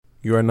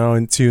You are now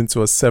in tune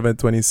to a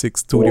 726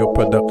 studio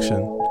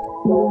production.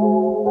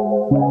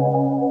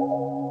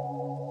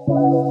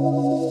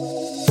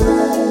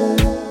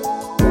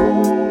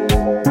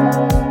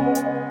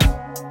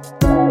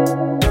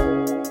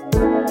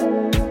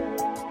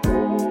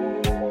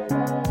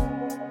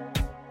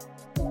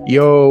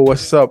 Yo,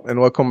 what's up? And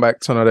welcome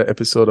back to another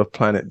episode of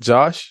Planet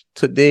Josh.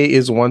 Today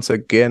is once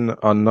again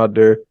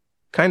another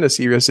kind of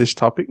serious-ish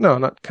topic. No,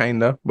 not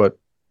kinda, but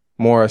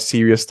more a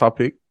serious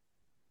topic.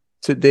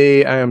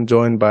 Today, I am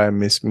joined by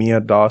Miss Mia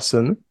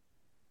Dawson.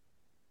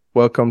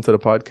 Welcome to the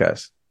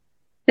podcast.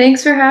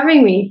 Thanks for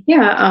having me.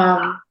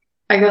 I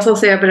guess I'll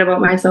say a bit about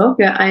myself.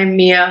 I'm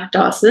Mia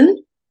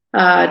Dawson,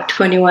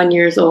 21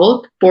 years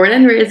old, born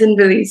and raised in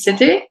Belize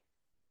City.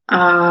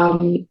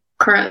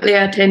 Currently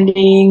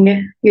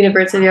attending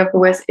University of the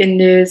West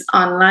Indies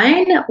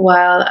online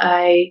while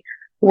I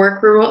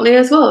work remotely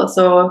as well.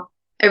 So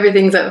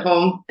everything's at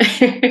home.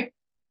 I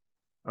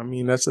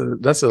mean, that's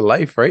a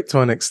life, right? To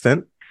an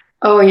extent.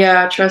 Oh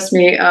yeah, trust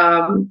me.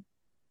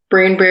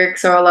 Brain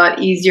breaks are a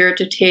lot easier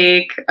to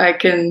take. I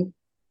can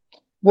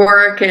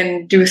work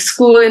and do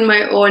school in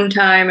my own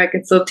time. I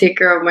can still take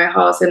care of my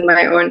house in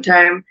my own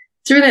time.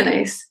 It's really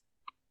nice.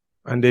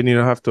 And then you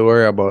don't have to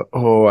worry about,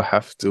 I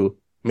have to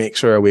make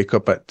sure I wake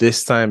up at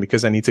this time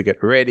because I need to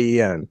get ready.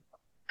 And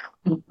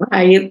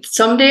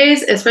some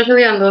days,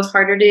 especially on those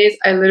harder days,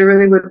 I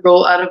literally would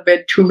roll out of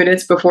bed 2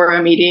 minutes before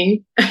a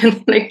meeting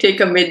and take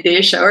a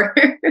midday shower.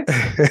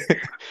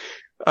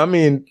 I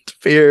mean,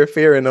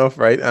 fair enough,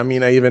 right? I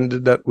mean, I even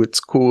did that with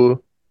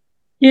school.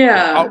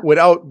 Yeah.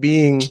 Without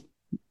being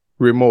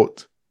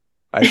remote.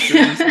 I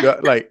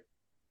got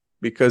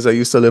because I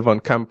used to live on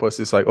campus,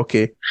 it's like,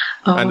 okay.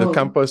 Oh. And the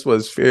campus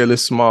was fairly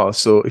small.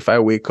 So if I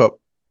wake up,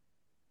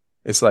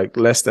 it's like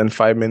less than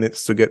 5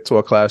 minutes to get to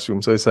a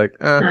classroom. So it's like,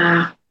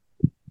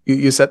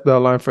 you set the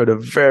alarm for the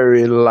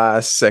very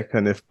last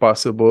second if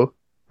possible.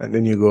 And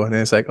then you go and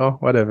it's like, oh,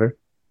 whatever.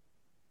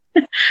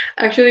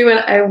 Actually, when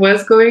I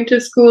was going to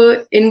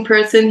school in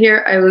person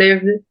here, I don't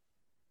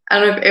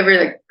know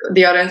if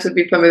the audience would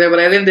be familiar,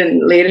 but I lived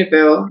in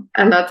Ladyville,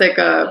 and that's like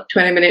a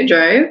 20-minute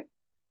drive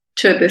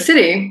to the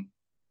city.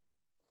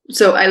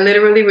 So I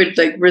literally would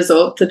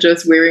resort to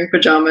just wearing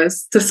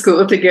pajamas to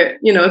school to get,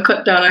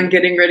 cut down on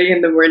getting ready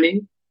in the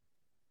morning.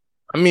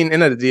 I mean,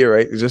 end of the day,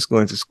 right? You're just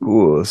going to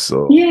school,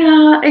 so.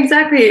 Yeah,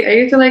 exactly. I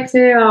used to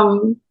say,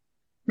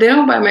 they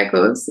don't buy my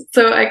clothes,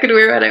 so I could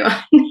wear what I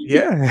want.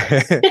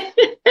 Yeah.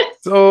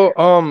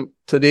 So,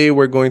 today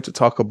we're going to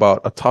talk about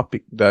a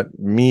topic that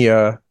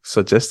Mia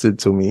suggested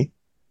to me.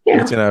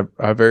 Yeah. Which, and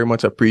I very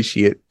much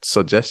appreciate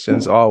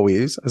suggestions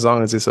always, as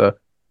long as it's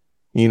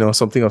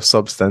something of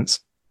substance.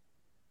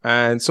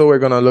 And so we're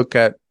going to look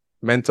at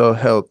mental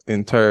health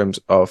in terms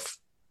of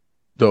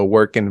the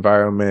work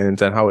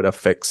environment and how it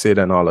affects it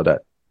and all of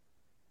that.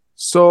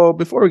 So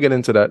before we get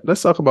into that,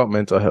 let's talk about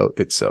mental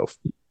health itself.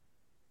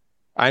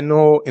 I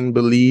know in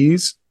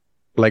Belize,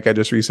 like I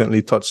just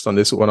recently touched on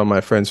this with one of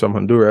my friends from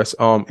Honduras,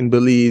 in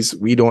Belize,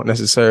 we don't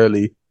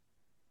necessarily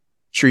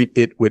treat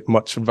it with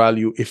much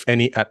value, if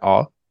any at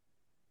all.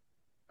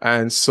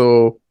 And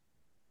so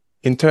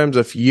in terms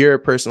of your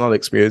personal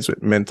experience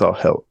with mental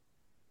health,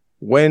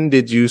 when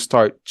did you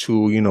start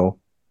to,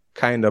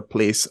 kind of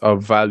place a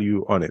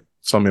value on it,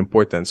 some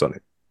importance on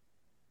it?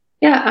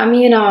 Yeah, I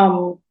mean,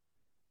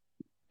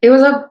 it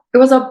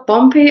was a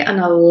bumpy and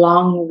a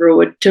long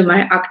road to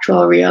my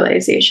actual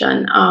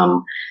realization.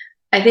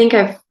 I think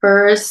I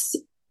first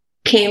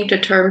came to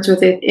terms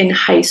with it in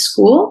high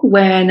school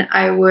when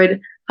I would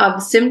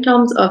have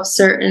symptoms of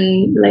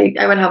certain,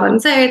 I would have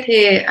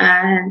anxiety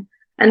and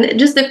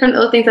just different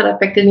little things that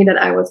affected me that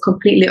I was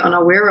completely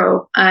unaware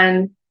of.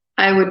 And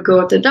I would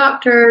go to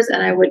doctors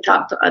and I would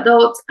talk to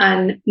adults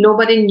and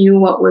nobody knew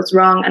what was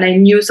wrong. And I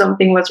knew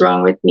something was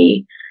wrong with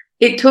me.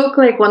 It took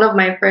one of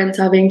my friends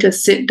having to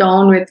sit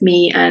down with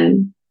me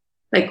and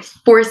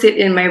force it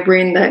in my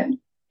brain that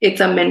it's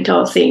a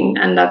mental thing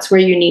and that's where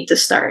you need to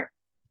start.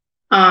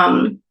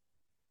 And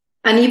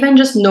even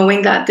just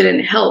knowing that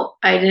didn't help.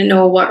 I didn't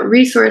know what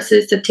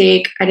resources to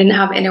take. I didn't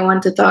have anyone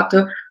to talk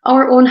to.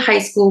 Our own high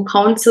school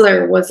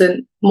counselor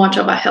wasn't much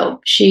of a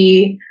help.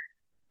 She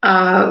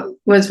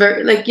was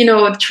very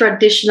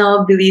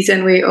traditional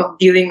Belizean way of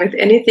dealing with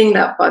anything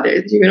that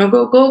bothers you.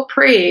 Go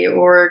pray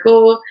or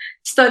go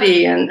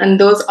study, and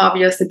those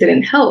obviously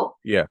didn't help.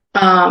 Yeah.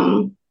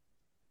 And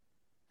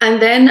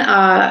then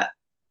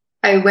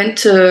I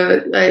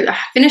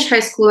finished high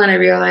school and I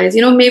realized,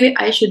 maybe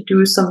I should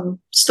do some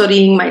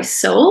studying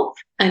myself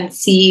and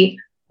see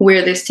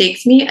where this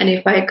takes me, and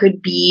if I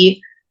could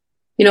be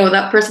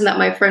that person that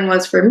my friend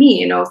was for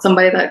me,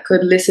 somebody that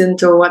could listen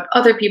to what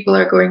other people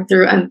are going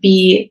through and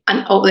be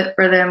an outlet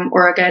for them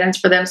or a guidance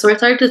for them. So I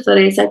started to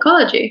study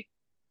psychology.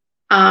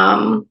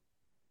 And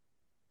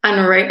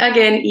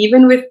again,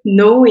 even with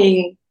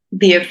knowing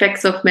the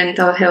effects of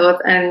mental health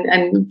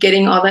and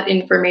getting all that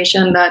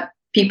information that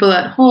people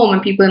at home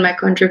and people in my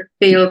country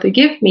failed to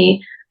give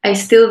me, I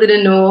still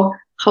didn't know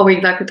how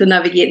exactly to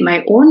navigate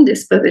my own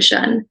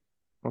disposition.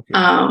 Okay.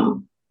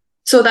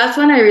 so that's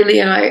when I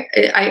really,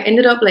 I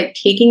ended up like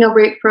taking a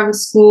break from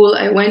school.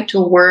 I went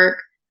to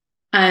work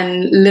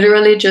and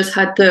literally just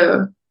had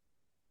to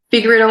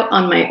figure it out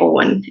on my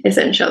own,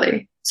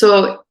 essentially.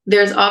 So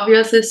there's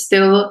obviously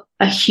still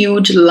a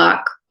huge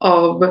lack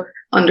of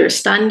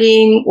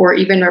understanding or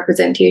even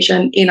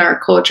representation in our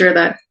culture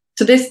that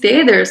to this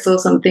day, there are still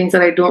some things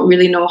that I don't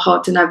really know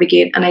how to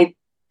navigate, and I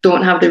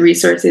don't have the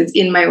resources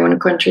in my own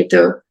country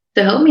to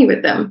help me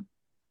with them.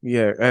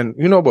 Yeah. And,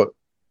 but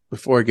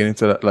before I get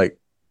into that, like,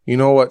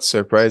 what's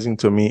surprising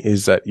to me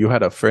is that you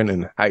had a friend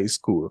in high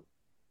school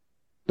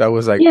that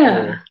was like,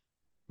 Yeah.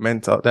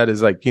 mental, that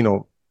is like,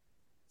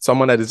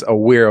 someone that is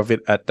aware of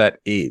it at that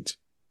age.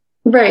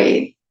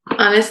 Right.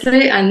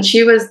 Honestly, and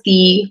she was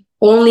the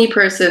only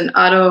person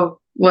out of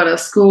a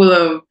school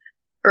of,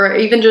 or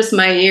even just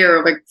my year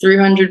of like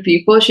 300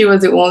 people, she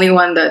was the only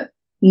one that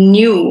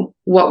knew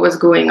what was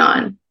going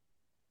on.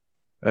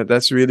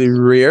 That's really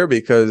rare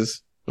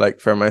because, like,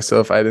 for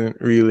myself, I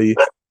didn't really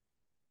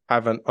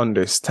have an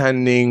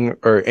understanding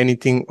or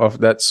anything of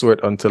that sort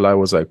until I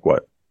was like,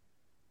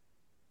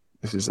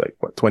 this is like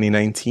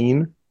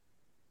 2019.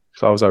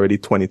 So I was already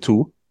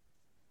 22.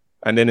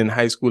 And then in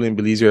high school in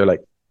Belize, you're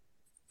like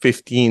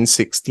 15,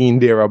 16,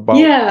 thereabout.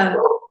 Yeah.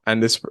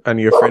 And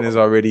your friend is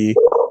already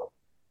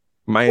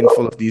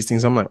mindful of these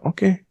things. I'm like,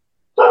 okay,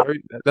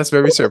 that's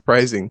very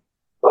surprising.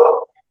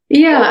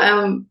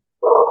 Yeah.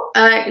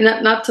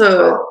 Not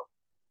to,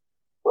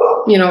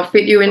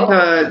 fit you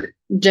into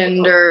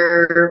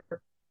gender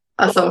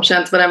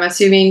assumptions, but I'm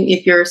assuming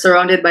if you're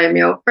surrounded by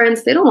male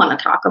friends, they don't want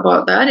to talk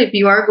about that. If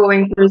you are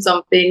going through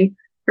something,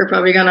 you're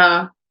probably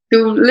gonna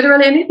do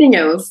literally anything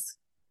else.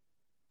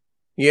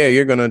 Yeah,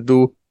 you're gonna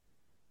do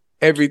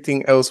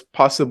everything else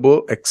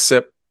possible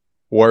except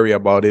worry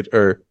about it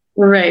or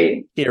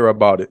hear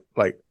about it.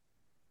 Like,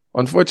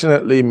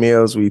 unfortunately,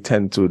 males, we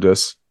tend to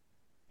just,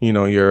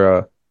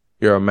 you're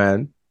a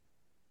man.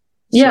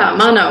 Yeah,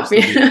 man up.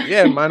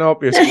 Man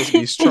up. You're supposed to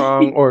be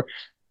strong, or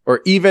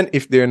even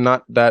if they're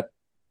not that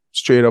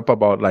straight up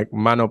about like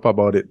man up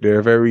about it,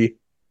 they're very,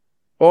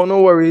 oh,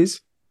 no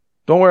worries,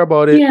 don't worry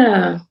about it.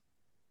 Yeah.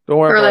 Don't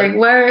worry. Or like,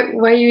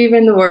 why you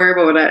even worry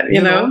about that?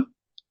 You know?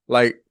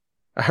 Like,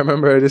 I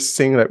remember this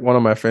thing like one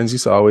of my friends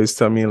used to always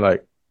tell me,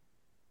 like,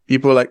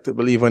 people like to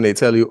believe when they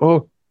tell you,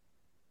 oh,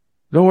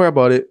 don't worry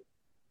about it,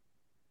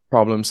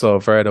 problem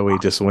solved right away,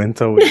 just went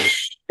away.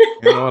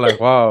 Like,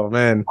 wow,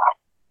 man,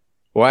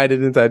 why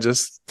didn't I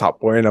just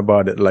stop worrying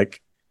about it?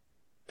 Like,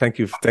 thank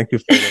you for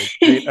the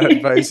great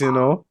advice,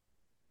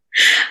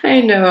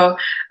 I know.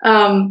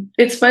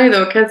 It's funny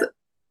though, because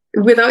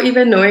without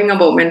even knowing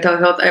about mental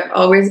health, I've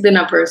always been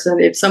a person,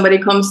 if somebody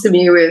comes to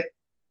me with,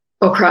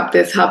 oh crap,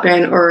 this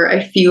happened, or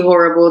I feel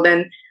horrible,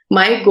 then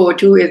my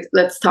go-to is,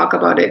 let's talk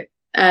about it.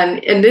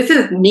 And this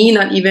is me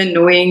not even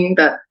knowing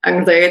that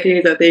anxiety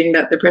is a thing,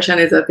 that depression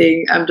is a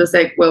thing. I'm just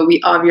like, well,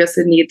 we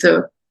obviously need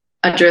to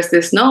address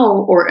this now,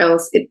 or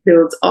else it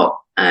builds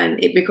up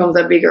and it becomes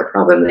a bigger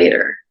problem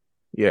later.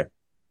 Yeah.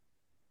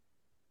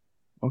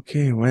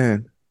 Okay,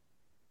 man.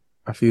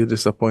 I feel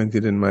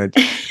disappointed in my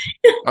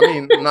I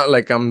mean, not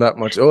like I'm that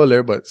much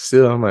older, but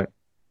still I'm like,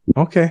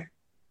 okay.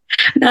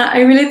 No,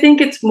 I really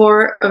think it's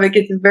more of like,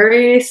 it's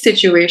very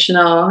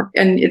situational,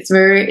 and it's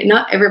very,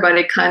 not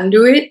everybody can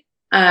do it.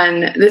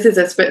 And this is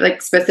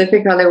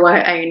specifically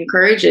why I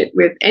encourage it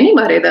with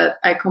anybody that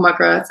I come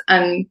across.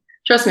 And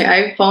trust me,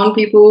 I've found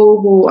people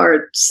who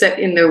are set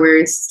in their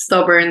ways,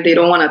 stubborn, they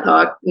don't want to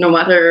talk, no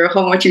matter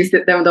how much you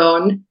sit them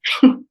down.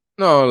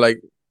 No,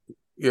 like,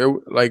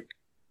 you're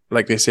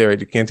like they say, right?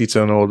 You can't teach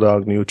an old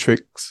dog new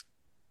tricks.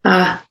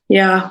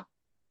 Yeah.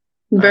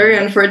 Very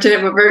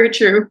unfortunate, but very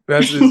true.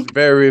 That is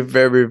very,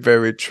 very,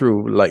 very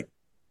true. Like,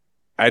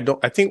 I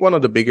think one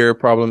of the bigger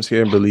problems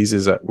here in Belize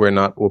is that we're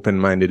not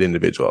open-minded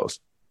individuals.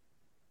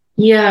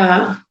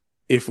 Yeah.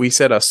 If we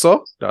said that's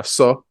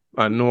so,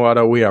 and no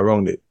other way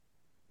around it.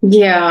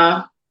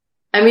 Yeah.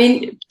 I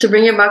mean, to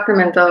bring it back to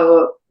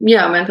mental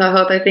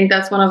health, I think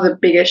that's one of the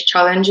biggest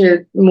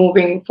challenges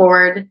moving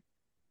forward.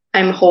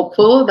 I'm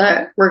hopeful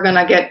that we're going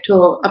to get to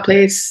a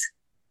place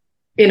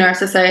in our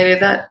society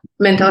that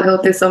mental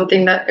health is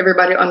something that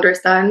everybody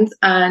understands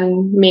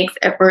and makes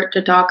effort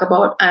to talk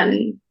about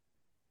and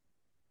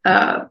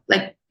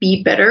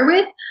be better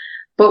with.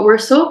 But we're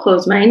so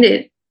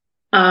close-minded.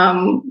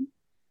 I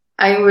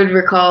would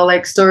recall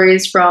like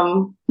stories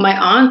from my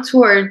aunts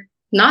who are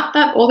not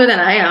that older than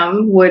I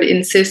am, would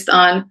insist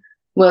on,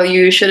 well,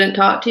 you shouldn't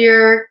talk to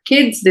your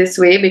kids this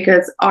way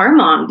because our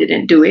mom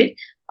didn't do it,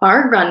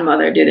 our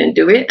grandmother didn't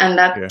do it, and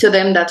that to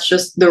them, that's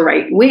just the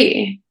right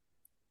way.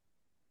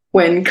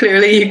 When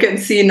clearly you can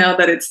see now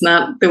that it's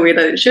not the way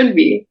that it should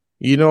be.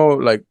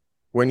 Like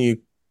when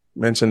you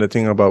mentioned the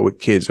thing about with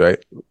kids,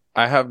 right?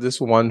 I have this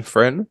one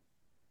friend,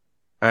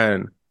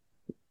 and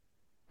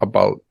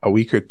about a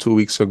week or 2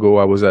 weeks ago,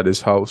 I was at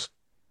his house.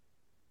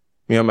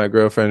 Me and my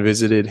girlfriend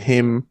visited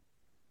him,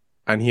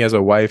 and he has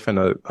a wife and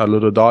a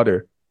little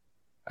daughter.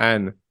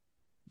 And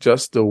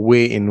just the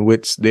way in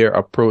which they're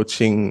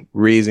approaching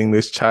raising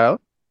this child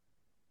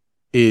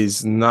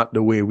is not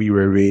the way we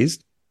were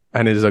raised,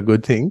 and it is a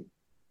good thing.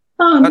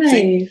 Oh,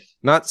 nice.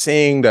 not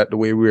saying that the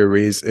way we were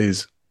raised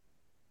is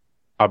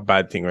a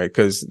bad thing, right?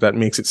 Because that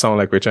makes it sound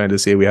like we're trying to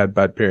say we had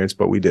bad parents,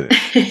 but we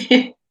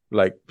didn't.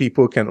 Like,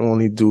 people can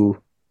only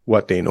do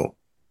what they know.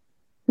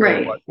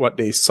 Right. What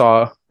they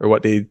saw or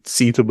what they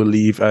see to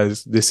believe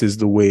as this is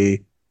the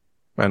way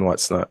and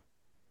what's not.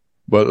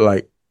 But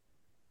like,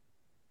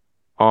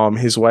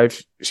 his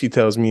wife, she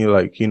tells me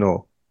like,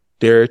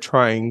 they're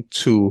trying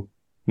to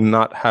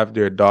not have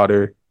their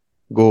daughter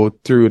go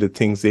through the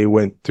things they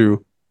went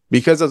through.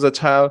 Because as a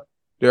child,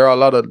 there are a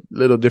lot of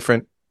little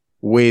different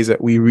ways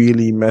that we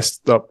really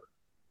messed up.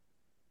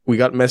 We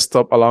got messed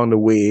up along the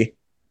way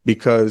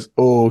because,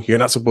 you're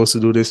not supposed to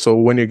do this. So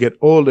when you get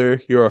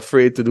older, you're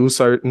afraid to do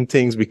certain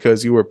things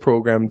because you were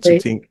programmed to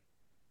think,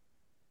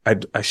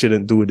 I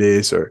shouldn't do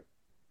this, or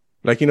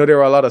like, there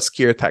are a lot of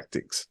scare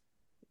tactics.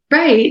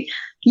 Right.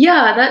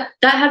 Yeah,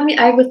 that had me.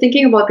 I was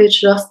thinking about this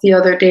just the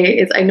other day.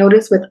 Is I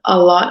noticed with a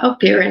lot of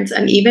parents,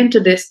 and even to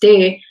this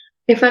day,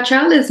 if a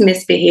child is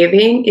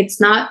misbehaving,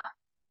 it's not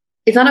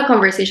a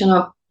conversation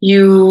of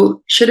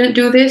you shouldn't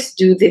do this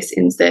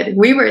instead.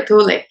 We were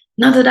told like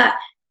none of that,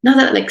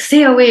 like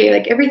stay away,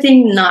 like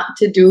everything not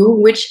to do,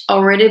 which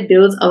already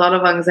builds a lot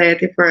of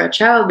anxiety for a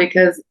child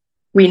because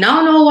we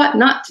now know what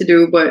not to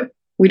do, but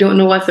we don't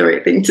know what's the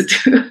right thing to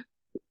do.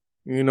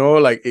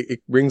 Like it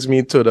brings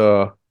me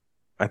to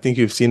I think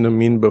you've seen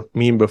the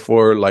meme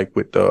before, like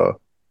with the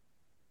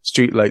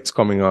street lights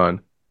coming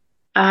on.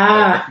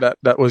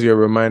 That was your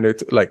reminder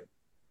to like,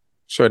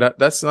 sure,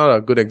 that's not a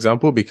good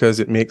example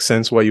because it makes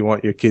sense why you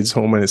want your kids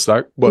home when it's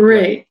dark. But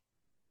like,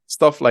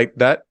 stuff like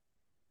that,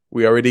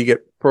 we already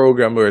get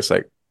programmed where it's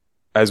like,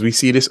 as we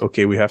see this,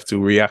 okay, we have to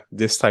react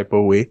this type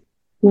of way.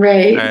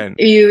 Right. And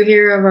you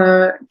hear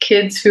of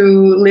kids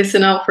who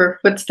listen out for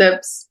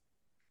footsteps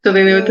so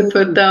they know to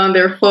put down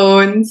their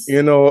phones.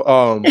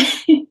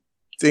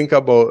 Think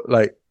about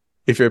like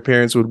if your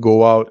parents would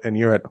go out and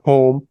you're at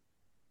home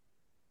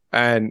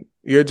and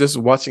you're just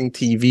watching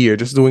TV or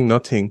just doing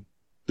nothing.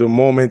 The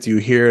moment you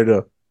hear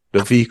the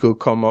vehicle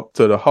come up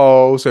to the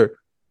house or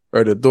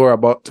the door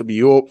about to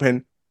be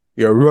open,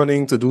 you're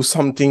running to do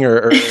something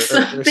or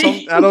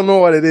something. I don't know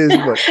what it is,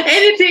 but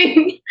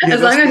anything. As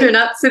long as you're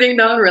not sitting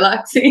down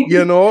relaxing.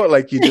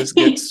 Like you just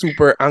get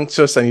super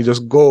anxious and you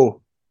just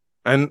go.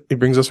 And it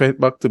brings us right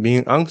back to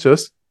being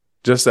anxious,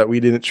 just that we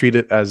didn't treat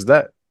it as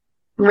that.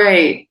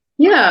 Right.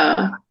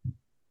 Yeah.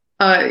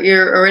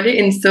 You're already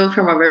instilled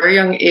from a very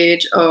young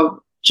age of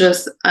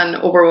just an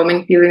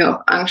overwhelming feeling of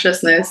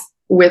anxiousness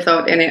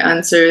without any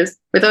answers,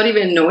 without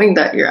even knowing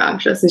that you're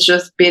anxious. It's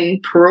just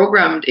been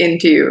programmed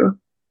into you.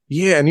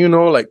 Yeah. And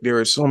like there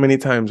are so many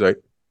times like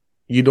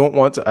you don't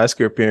want to ask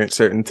your parents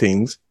certain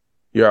things.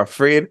 You're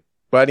afraid.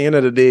 By the end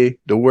of the day,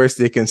 the worst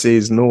they can say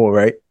is no,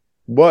 right?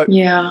 But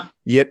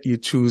yet you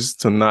choose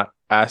to not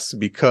ask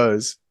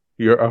because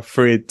you're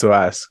afraid to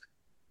ask.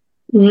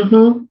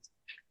 Mm-hmm.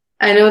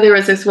 I know there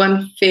was this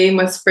one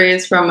famous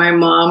phrase from my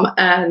mom,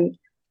 and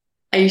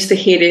I used to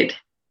hate it.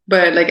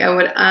 But like I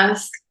would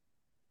ask,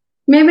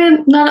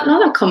 maybe not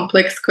a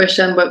complex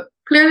question, but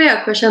clearly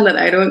a question that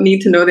I don't need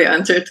to know the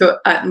answer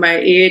to at my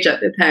age at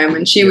the time.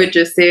 And she would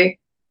just say,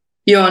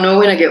 "You don't know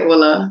when I get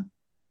older."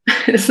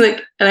 It's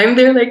like, and I'm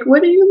there like,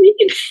 what do you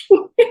mean?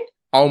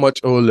 How much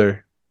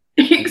older?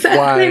 Exactly.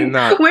 Why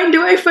not? When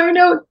do I find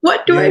out?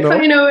 What do I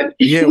find out?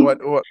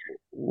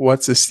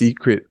 What's the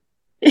secret?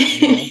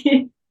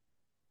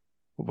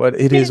 But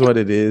it is what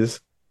it is.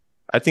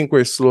 I think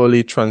we're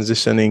slowly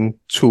transitioning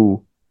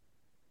to,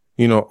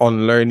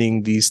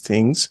 unlearning these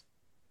things.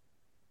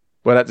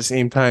 But at the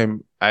same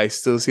time, I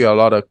still see a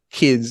lot of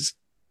kids,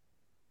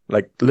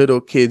 like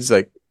little kids,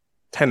 like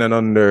 10 and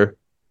under,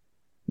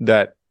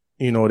 that,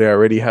 they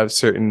already have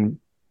certain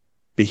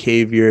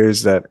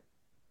behaviors that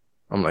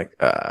I'm like,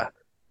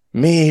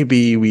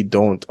 maybe we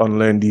don't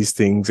unlearn these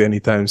things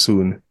anytime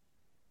soon.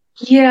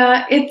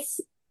 Yeah, it's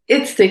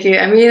sticky.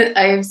 I mean,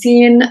 I've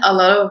seen a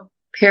lot of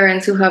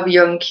parents who have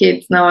young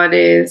kids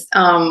nowadays.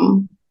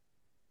 And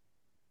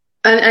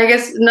I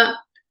guess not,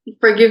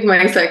 forgive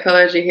my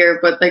psychology here,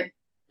 but like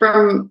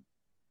from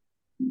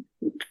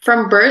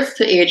birth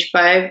to age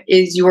 5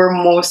 is your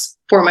most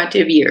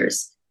formative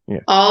years. Yeah.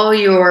 All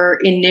your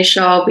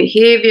initial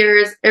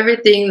behaviors,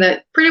 everything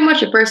that pretty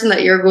much a person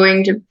that you're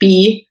going to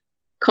be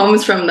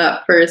comes from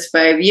that first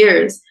 5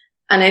 years.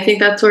 And I think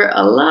that's where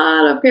a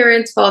lot of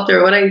parents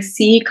falter. What I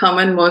see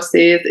common most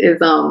days is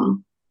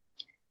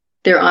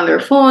they're on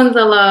their phones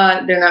a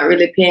lot. They're not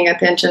really paying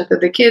attention to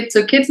the kids.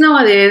 So kids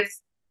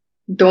nowadays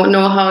don't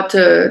know how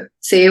to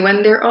say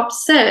when they're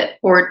upset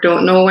or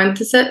don't know when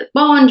to set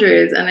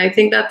boundaries. And I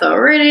think that's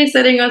already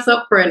setting us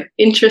up for an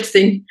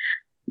interesting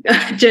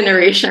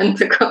generation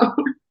to come.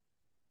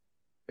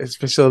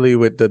 Especially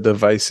with the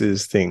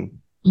devices thing.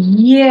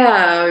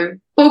 Yeah,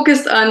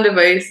 focused on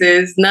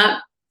devices,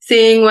 not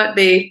saying what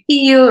they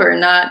feel or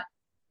not,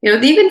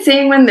 even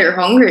saying when they're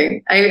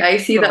hungry. I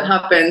see that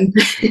happen.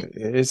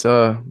 It's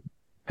a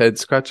head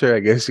scratcher, I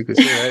guess you could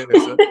say, right?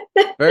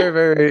 It's very,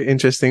 very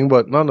interesting,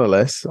 but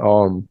nonetheless,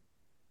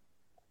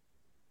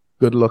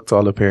 good luck to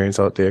all the parents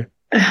out there.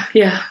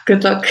 Yeah,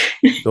 good luck.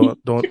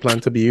 Don't plan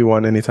to be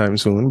one anytime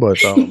soon, but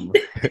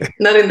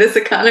Not in this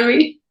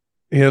economy.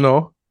 you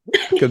know,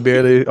 I could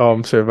barely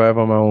survive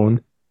on my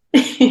own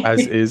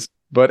as is.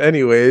 But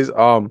anyways,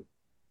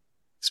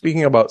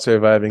 speaking about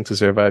surviving, to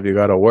survive you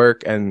gotta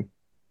work, and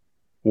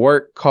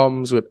work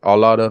comes with a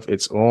lot of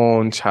its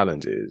own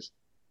challenges.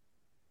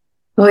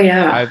 Oh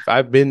yeah.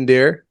 I've been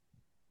there,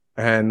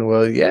 and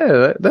well,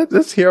 yeah,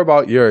 let's hear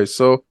about yours.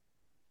 So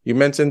you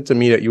mentioned to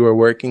me that you were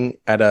working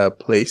at a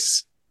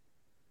place,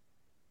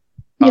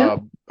 Yeah.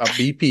 a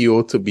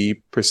BPO to be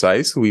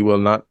precise. We will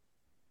not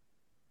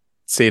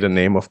say the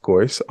name, of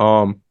course.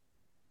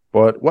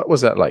 But what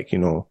was that like, you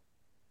know?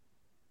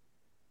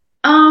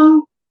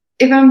 Um,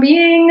 if I'm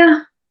being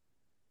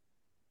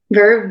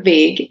very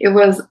vague, it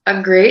was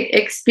a great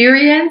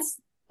experience.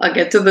 I'll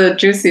get to the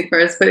juicy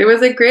first, but it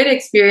was a great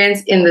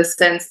experience in the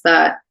sense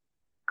that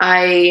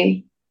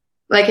I,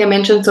 like I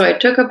mentioned, so I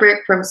took a break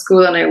from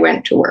school and I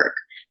went to work.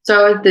 So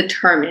I was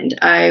determined.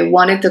 I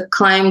wanted to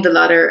climb the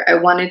ladder. I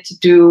wanted to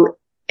do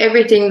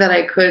everything that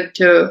I could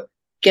to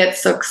get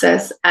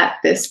success at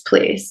this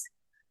place.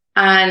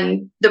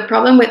 And the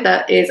problem with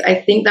that is I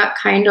think that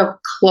kind of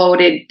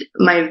clouded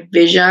my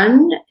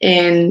vision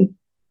in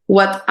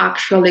what's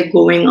actually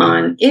going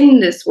on in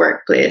this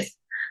workplace.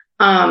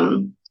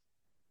 Um,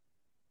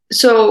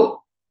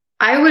 so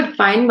I would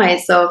find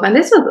myself, and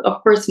this was,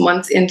 of course,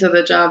 months into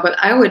the job, but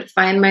I would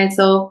find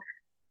myself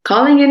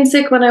calling in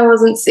sick when I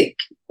wasn't sick,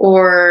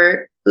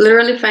 or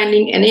literally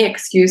finding any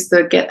excuse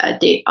to get a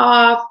day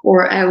off,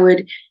 or I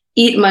would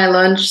eat my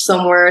lunch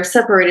somewhere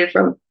separated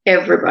from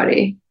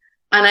everybody.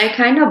 And I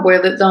kind of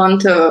boiled it down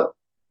to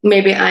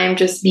maybe I'm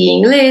just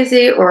being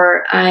lazy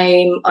or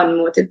I'm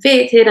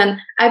unmotivated, and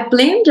I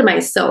blamed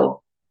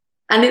myself.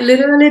 And it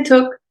literally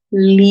took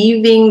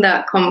leaving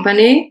that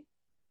company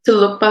to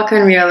look back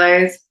and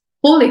realize,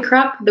 holy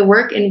crap, the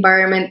work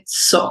environment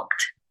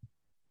sucked.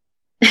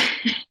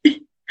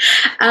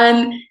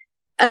 And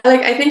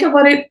like I think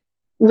about it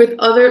with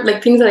other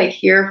like things that I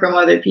hear from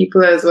other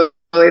people as well.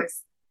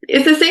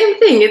 It's the same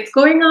thing. It's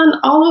going on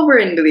all over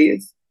in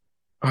these.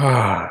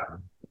 Ah,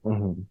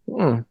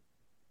 mhm.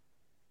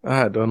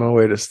 I don't know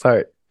where to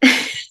start.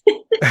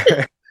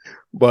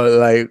 But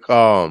like,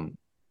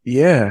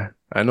 yeah,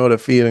 I know the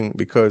feeling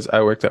because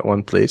I worked at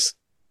one place.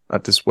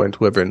 At this point,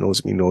 whoever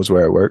knows me knows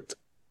where I worked,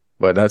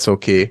 but that's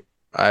okay.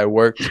 I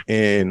worked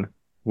in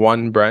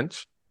one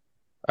branch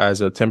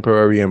as a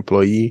temporary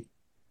employee.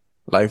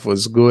 Life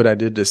was good. I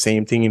did the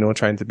same thing, you know,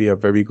 trying to be a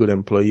very good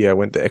employee. I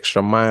went the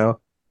extra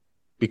mile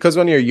because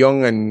when you're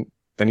young and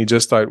you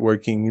just start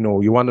working, you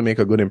know, you want to make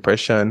a good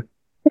impression.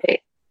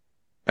 Right.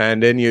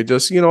 And then you're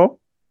just, you know,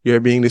 you're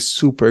being this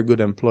super good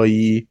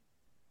employee.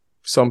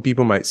 Some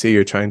people might say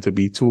you're trying to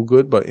be too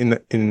good, but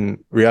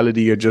in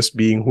reality, you're just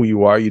being who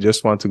you are. You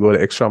just want to go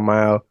the extra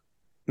mile.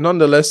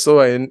 Nonetheless,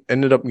 so I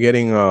ended up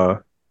getting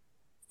a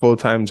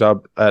full-time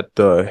job at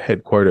the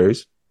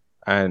headquarters.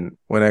 And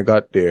when I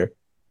got there,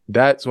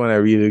 that's when I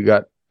really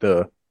got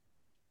the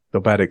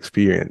bad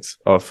experience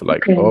of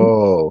like, Okay.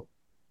 oh,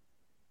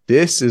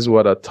 this is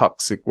what a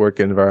toxic work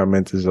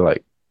environment is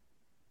like.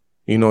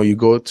 You know, you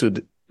go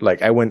to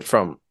like I went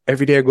from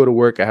every day I go to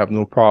work, I have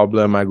no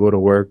problem. I go to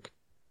work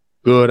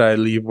good. I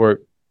leave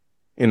work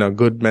in a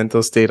good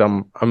mental state.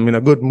 I'm in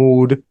a good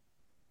mood.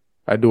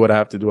 I do what I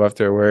have to do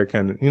after work,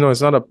 and you know,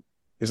 it's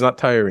not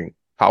tiring.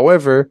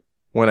 However,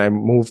 when I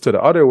move to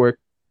the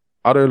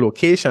other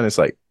location, it's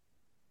like,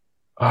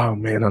 oh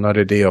man,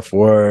 another day of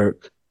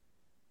work.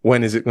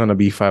 When is it gonna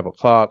be 5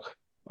 o'clock?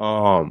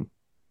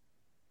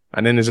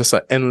 And then it's just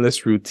an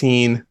endless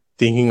routine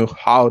thinking of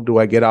how do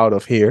I get out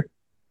of here?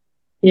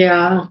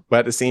 Yeah. But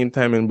at the same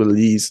time in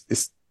Belize,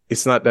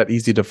 it's not that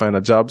easy to find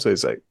a job. So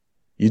it's like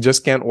you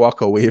just can't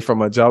walk away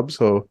from a job.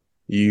 So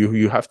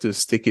you have to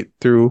stick it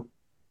through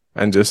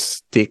and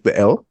just take the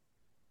L.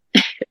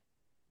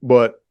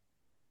 But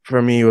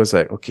for me, it was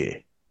like,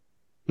 okay,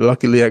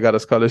 luckily I got a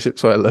scholarship,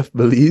 so I left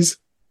Belize.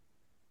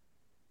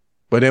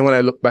 But then when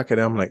I look back at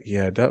it, I'm like,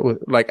 yeah, that was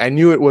like, I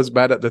knew it was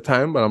bad at the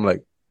time, but I'm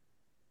like,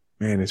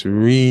 man, it's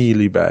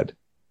really bad.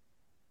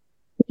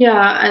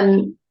 Yeah.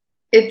 And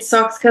it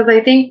sucks because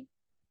I think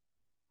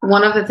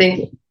one of the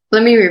things,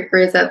 let me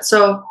rephrase that.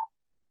 So,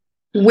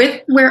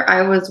 with where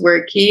I was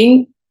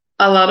working,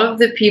 a lot of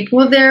the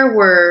people there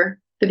were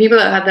the people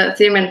that had that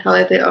same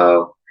mentality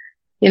of,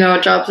 you know,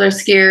 jobs are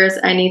scarce.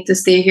 I need to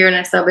stay here and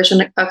establish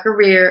a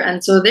career.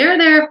 And so they're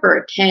there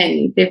for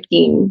 10,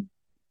 15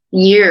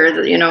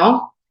 years, you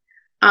know?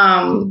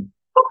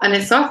 And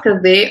it sucks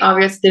because they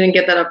obviously didn't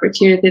get that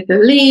opportunity to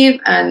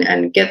leave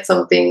and get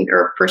something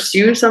or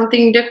pursue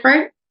something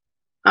different.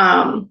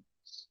 Um,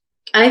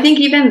 and I think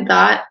even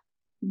that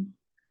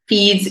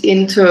feeds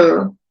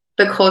into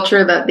the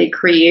culture that they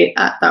create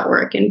at that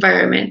work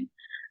environment.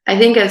 I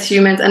think as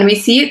humans, and we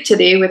see it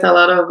today with a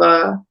lot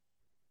of,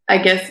 I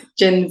guess,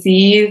 Gen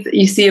Zs,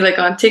 you see like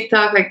on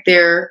TikTok, like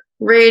they're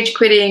rage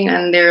quitting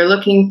and they're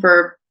looking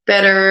for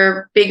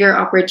better, bigger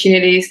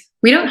opportunities.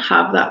 We don't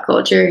have that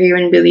culture here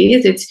in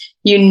Belize. It's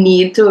you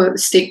need to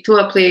stick to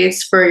a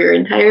place for your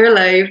entire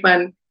life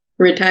and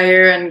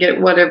retire and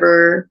get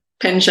whatever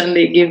pension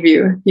they give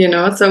you,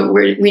 So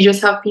we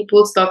just have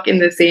people stuck in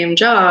the same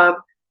job,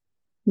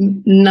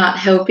 not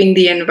helping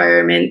the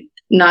environment,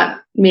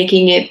 not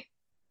making it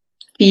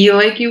feel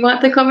like you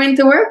want to come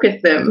into work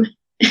with them.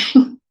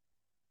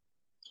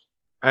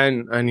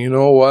 And you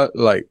know what?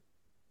 Like,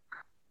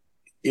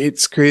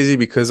 it's crazy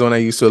because when I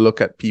used to look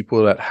at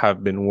people that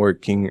have been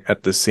working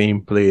at the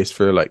same place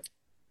for like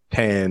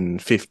 10,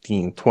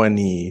 15,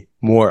 20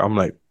 more, I'm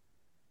like,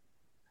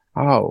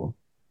 how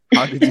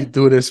did you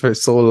do this for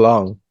so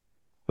long?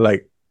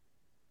 Like,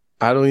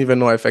 I don't even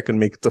know if I can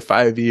make it to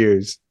 5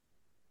 years.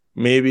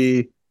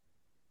 Maybe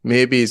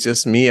it's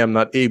just me. I'm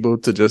not able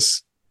to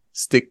just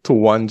stick to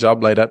one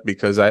job like that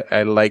because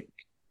I like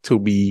to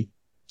be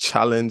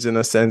challenged in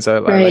a sense. I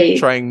like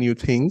trying new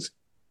things.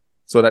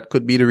 So that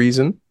could be the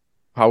reason.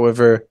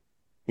 However,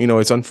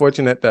 it's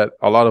unfortunate that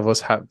a lot of us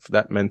have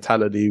that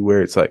mentality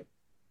where it's like,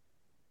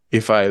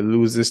 if I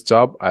lose this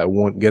job, I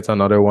won't get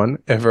another one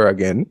ever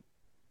again.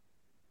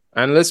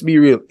 And let's be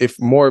real, if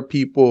more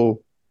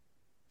people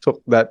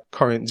took that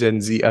current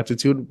Gen Z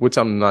attitude, which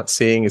I'm not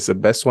saying is the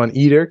best one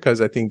either,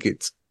 because I think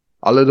it's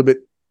a little bit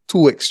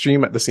too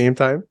extreme at the same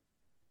time.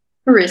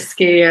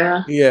 Risky,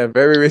 yeah. Yeah,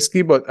 very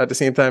risky, but at the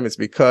same time, it's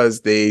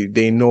because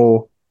they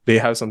know they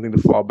have something to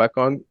fall back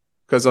on.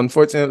 Because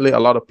unfortunately, a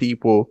lot of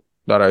people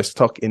that are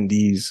stuck in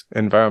these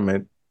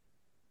environments,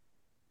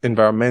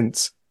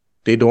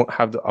 they don't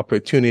have the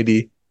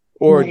opportunity,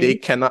 or they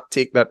cannot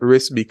take that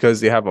risk because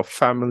they have a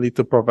family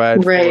to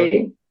provide for.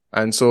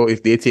 And so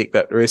if they take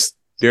that risk,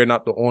 they're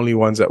not the only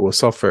ones that will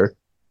suffer.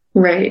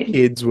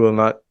 Kids will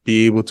not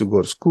be able to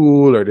go to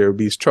school, or they'll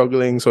be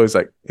struggling. So it's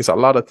like, it's a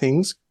lot of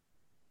things.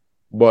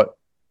 But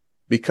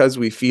because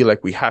we feel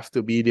like we have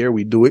to be there,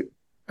 we do it.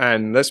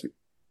 And this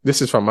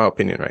is from my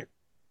opinion, right?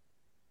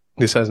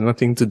 This has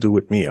nothing to do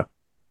with Mia.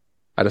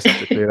 I just have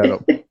to clear that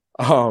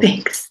up.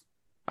 Thanks.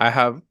 I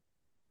have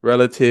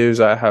relatives,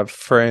 I have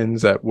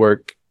friends that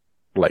work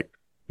like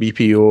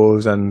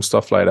BPOs and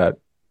stuff like that.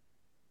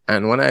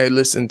 And when I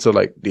listen to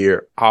like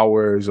their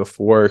hours of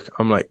work,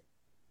 I'm like,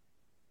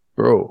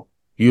 bro,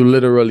 you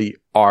literally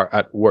are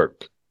at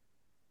work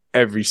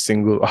every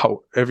single hour,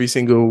 every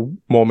single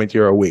moment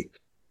you're awake.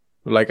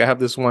 Like, I have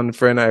this one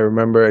friend, I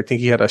remember, I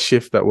think he had a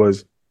shift that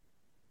was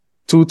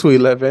 2 to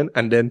 11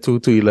 and then 2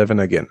 to 11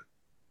 again.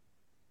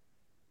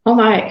 Oh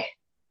my.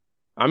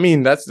 I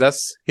mean,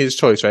 that's his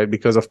choice, right?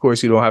 Because of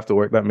course you don't have to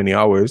work that many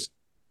hours.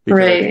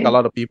 Because I think a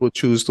lot of people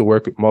choose to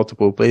work at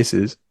multiple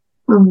places.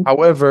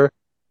 However,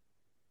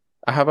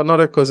 I have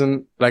another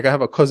cousin, like I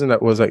have a cousin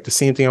that was like the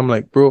same thing. I'm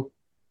like, bro,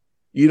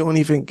 you don't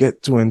even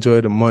get to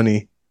enjoy the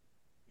money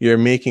you're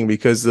making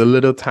because the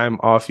little time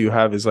off you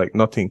have is like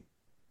nothing.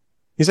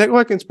 He's like, oh,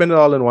 I can spend it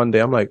all in one day.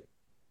 I'm like,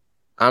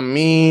 I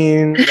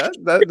mean,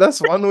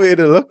 that's one way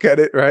to look at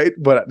it, right?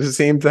 But at the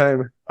same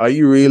time, are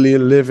you really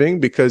living?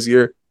 Because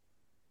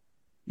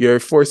you're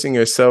forcing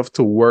yourself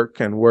to work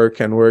and work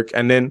and work.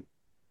 And then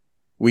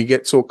we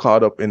get so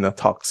caught up in a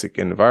toxic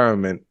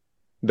environment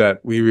that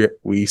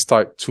we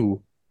start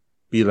to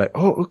be like,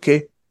 oh,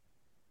 okay.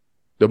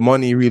 The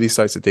money really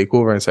starts to take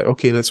over and say,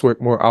 okay, let's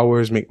work more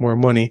hours, make more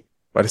money.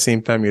 But at the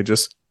same time, you're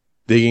just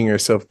digging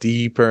yourself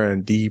deeper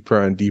and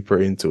deeper and deeper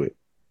into it.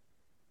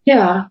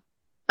 Yeah.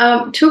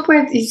 2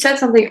 points. You said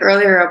something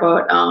earlier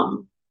about,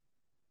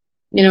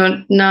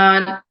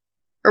 not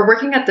or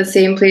working at the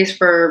same place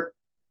for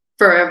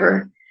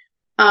forever.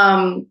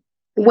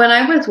 When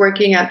I was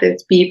working at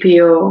this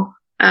BPO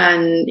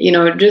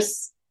and,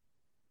 just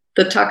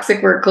the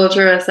toxic work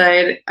culture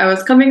aside, I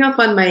was coming up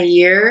on my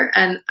year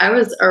and I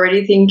was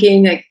already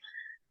thinking, like,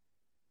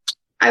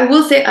 I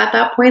will say at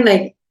that point,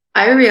 like,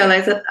 I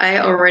realized that I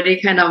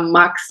already kind of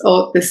maxed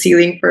out the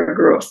ceiling for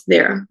growth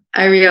there.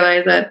 I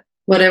realized that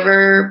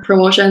whatever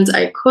promotions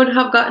I could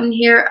have gotten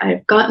here,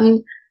 I've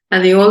gotten.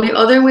 And the only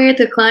other way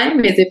to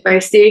climb is if I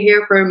stay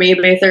here for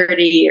maybe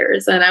 30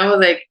 years. And I was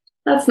like,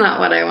 that's not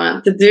what I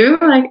want to do.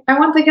 Like, I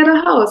want to get a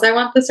house. I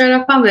want to start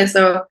a family.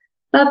 So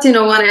that's, when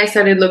I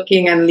started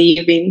looking and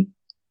leaving.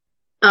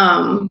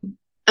 And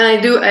I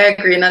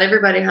agree. Not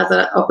everybody has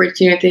that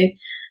opportunity.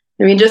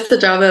 I mean, just the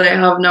job that I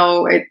have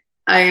now,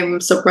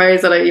 I'm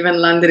surprised that I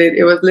even landed it.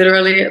 It was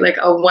literally like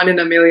a 1 in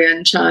a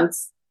million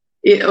chance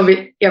of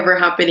it ever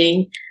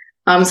happening.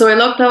 So I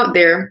lucked out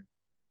there.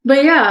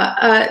 But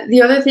yeah,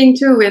 the other thing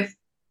too with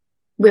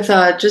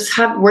just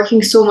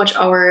working so much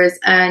hours,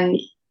 and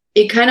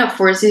it kind of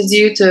forces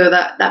you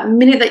to that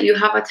minute that you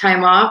have a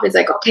time off, it's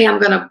like, okay, I'm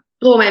gonna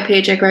blow my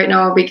paycheck right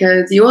now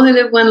because you only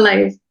live one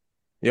life.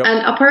 Yep.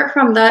 And apart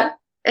from that,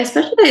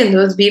 especially in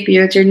those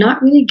BPOs, you're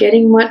not really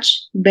getting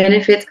much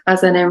benefits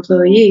as an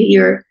employee.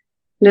 You're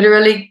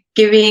literally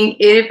giving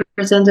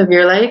 80% of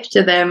your life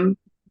to them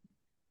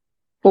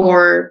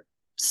for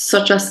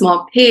such a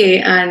small pay,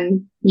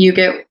 and you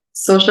get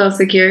Social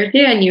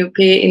Security and you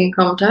pay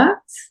income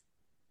tax.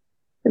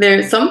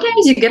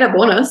 Sometimes you get a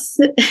bonus.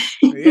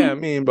 Yeah, I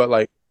mean, but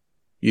like,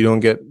 you don't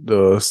get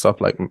the stuff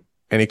like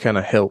any kind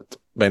of health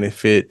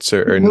benefits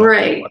or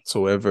nothing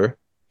whatsoever.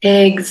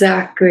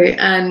 Exactly.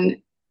 And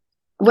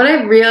what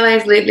I've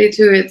realized lately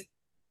too is,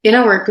 in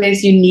a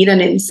workplace, you need an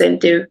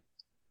incentive.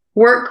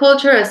 work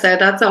culture aside,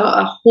 that's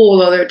a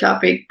whole other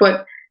topic.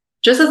 But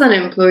just as an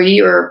employee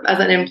or as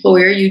an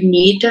employer, you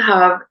need to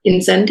have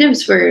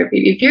incentives for it.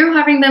 If you're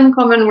having them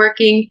come and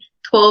working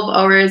 12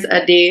 hours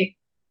a day,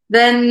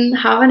 then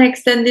have an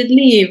extended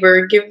leave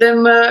or give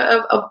them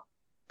a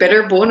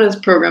better bonus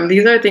program.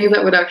 These are things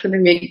that would actually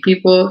make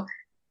people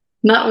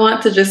not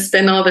want to just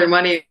spend all their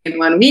money in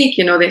 1 week.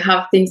 They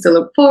have things to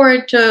look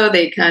forward to.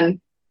 They can,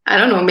 I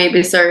don't know,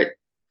 maybe start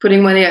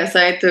putting money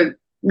aside to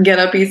get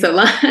a piece of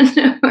land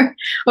or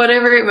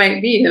whatever it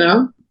might be.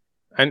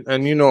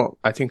 And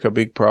I think a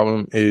big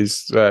problem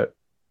is that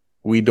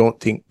we don't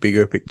think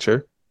bigger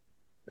picture,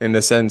 in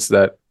the sense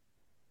that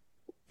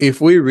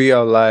if we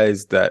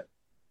realize that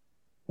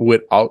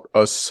without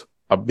us,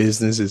 a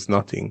business is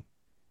nothing,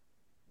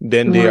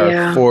 then they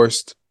are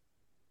forced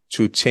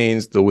to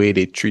change the way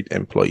they treat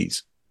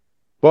employees.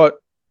 But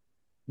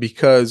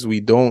because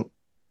we don't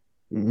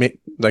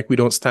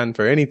stand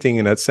for anything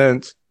in that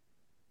sense,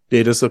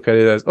 they just look at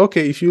it as,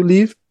 okay, if you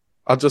leave,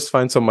 I'll just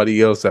find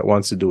somebody else that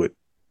wants to do it.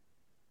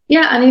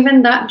 Yeah, and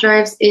even that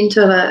drives into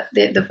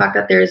the fact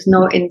that there is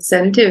no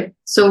incentive.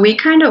 So we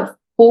kind of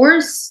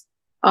force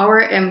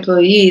our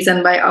employees,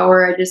 and by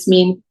our, I just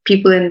mean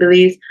people in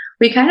Belize,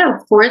 we kind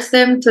of force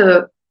them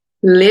to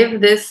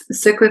live this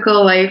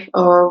cyclical life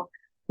of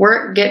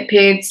work, get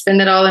paid,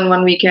 spend it all in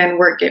one weekend,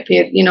 work, get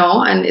paid,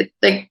 and it's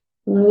like,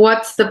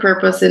 what's the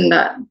purpose in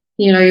that?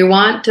 You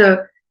want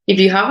to, if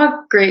you have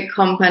a great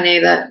company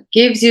that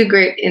gives you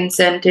great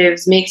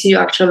incentives, makes you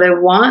actually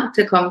want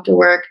to come to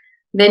work,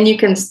 then you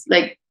can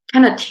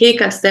kind of take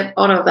a step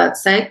out of that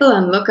cycle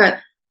and look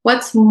at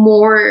what's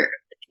more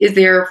is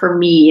there for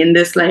me in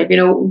this life.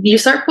 You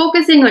start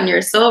focusing on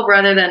yourself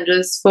rather than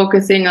just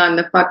focusing on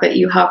the fact that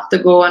you have to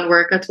go and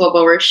work a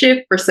 12-hour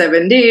shift for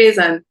 7 days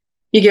and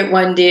you get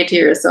 1 day to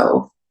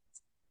yourself.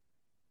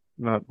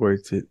 Not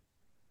worth it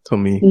to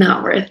me.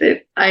 Not worth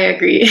it. I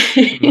agree.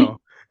 No.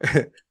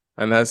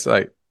 And that's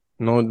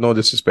no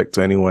disrespect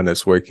to anyone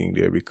that's working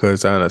there,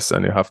 because I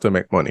understand you have to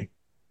make money.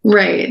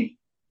 Right.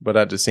 But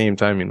at the same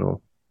time,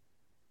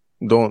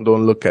 don't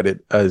look at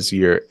it as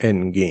your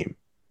end game.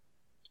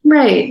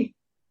 Right.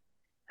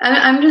 And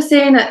I'm just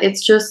saying that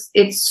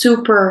it's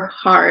super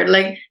hard.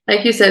 Like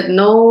you said,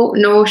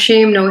 no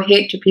shame, no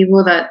hate to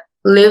people that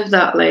live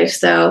that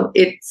lifestyle.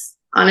 It's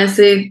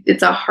honestly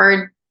a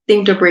hard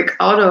thing to break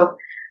out of,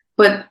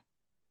 but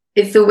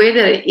it's the way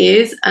that it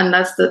is, and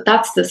that's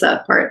the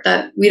sad part,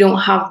 that we don't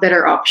have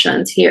better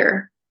options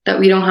here, that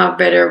we don't have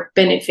better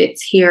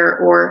benefits here,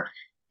 or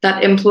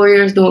that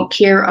employers don't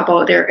care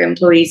about their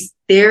employees.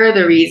 They're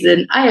the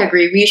reason. I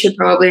agree, we should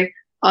probably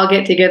all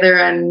get together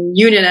and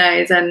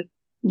unionize,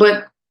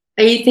 but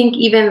I think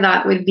even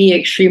that would be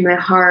extremely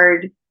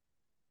hard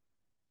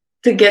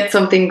to get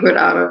something good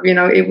out of.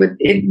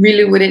 It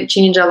really wouldn't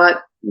change a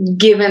lot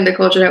given the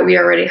culture that we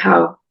already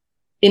have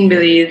in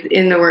Belize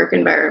in the work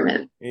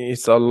environment.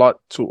 It's a lot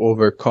to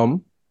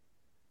overcome.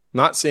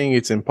 Not saying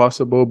it's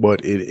impossible,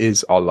 but it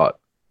is a lot.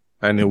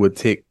 And it would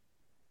take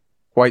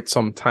quite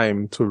some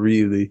time to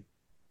really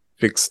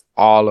fix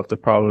all of the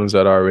problems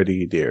that are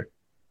already there.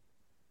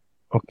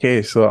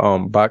 Okay, so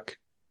back,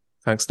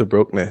 thanks to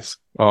brokenness.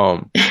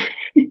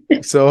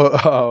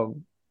 So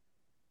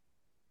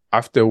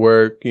after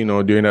work,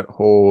 during that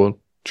whole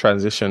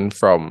transition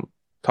from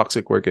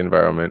toxic work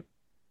environment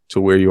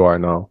to where you are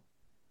now,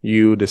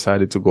 you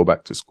decided to go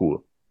back to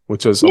school,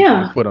 which was something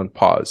you put on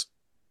pause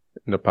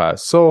in the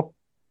past. So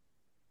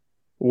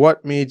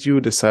what made you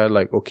decide,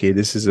 okay,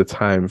 this is the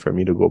time for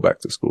me to go back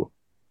to school?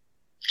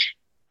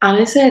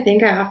 Honestly, I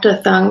think I have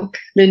to thank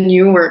the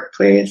new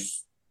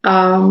workplace.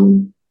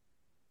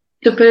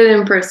 To put it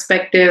in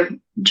perspective,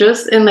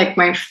 just in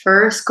my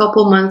first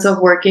couple months of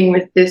working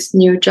with this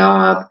new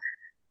job,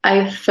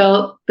 I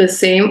felt the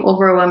same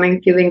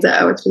overwhelming feelings that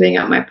I was feeling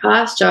at my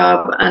past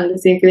job, and the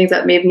same feelings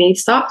that made me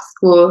stop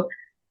school.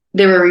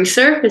 They were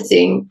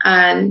resurfacing,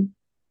 and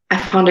I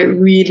found it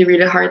really,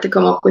 really hard to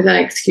come up with an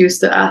excuse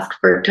to ask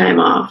for time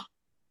off.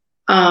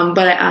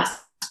 But I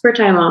asked for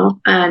time off,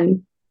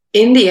 and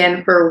in the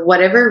end, for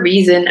whatever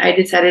reason, I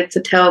decided to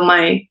tell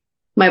my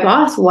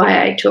boss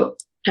why I took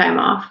time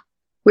off,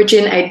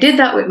 I did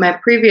that with my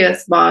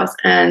previous boss,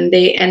 and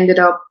they ended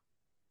up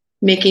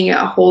making it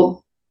a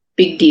whole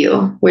big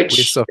deal,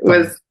 which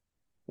was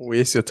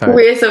waste of time,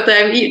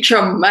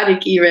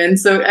 traumatic even.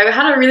 So I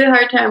had a really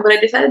hard time, but I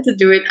decided to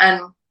do it.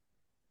 And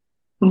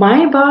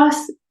my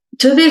boss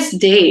to this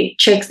day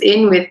checks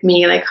in with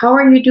me, how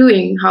are you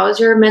doing? How's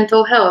your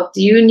mental health?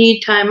 Do you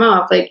need time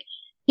off?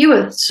 He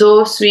was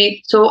so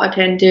sweet, so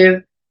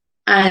attentive,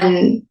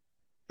 and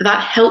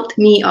that helped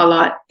me a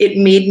lot. It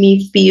made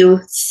me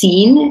feel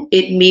seen.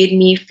 It made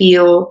me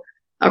feel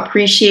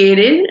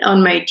appreciated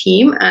on my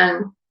team,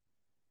 and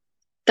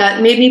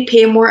that made me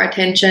pay more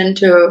attention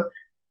to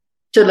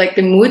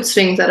the mood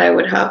swings that I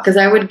would have, because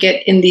I would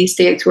get in these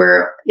states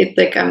where it's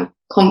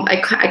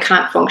I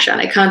can't function.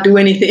 I can't do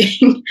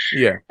anything.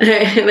 Yeah.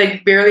 I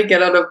barely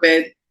get out of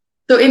bed.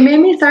 So it made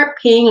me start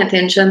paying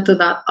attention to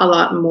that a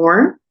lot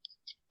more.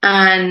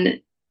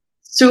 And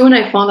soon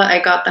I found that I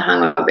got the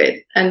hang of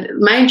it. And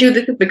mind you,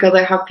 this is because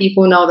I have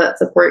people now that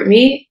support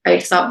me. I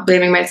stopped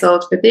blaming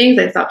myself for things.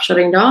 I stopped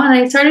shutting down, and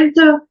I started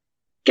to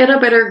get a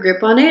better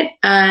grip on it.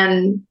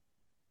 And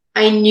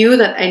I knew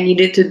that I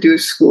needed to do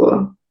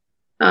school.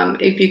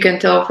 If you can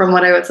tell from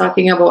what I was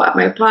talking about at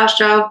my past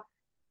job,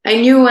 I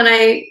knew when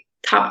I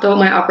tapped out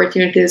my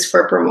opportunities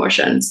for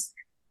promotions.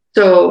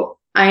 So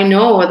I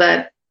know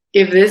that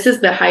if this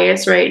is the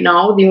highest right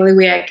now, the only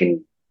way I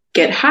can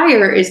get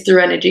higher is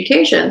through an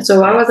education.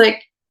 So I was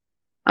like,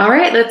 all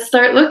right, let's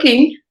start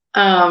looking.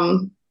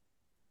 And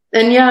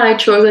yeah, I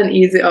chose an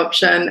easy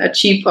option, a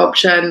cheap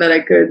option that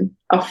I could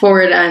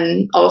afford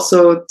and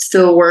also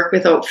still work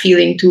without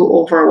feeling too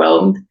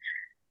overwhelmed.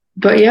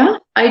 But yeah,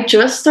 I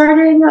just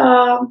started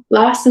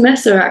last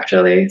semester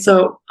actually,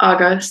 so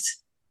August.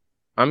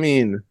 I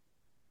mean,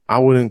 I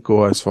wouldn't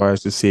go as far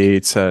as to say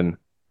it's an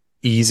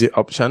easy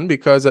option,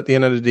 because at the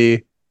end of the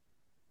day,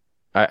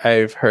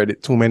 I've heard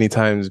it too many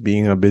times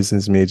being a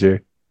business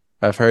major.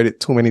 I've heard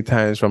it too many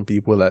times from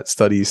people that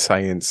study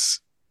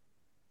science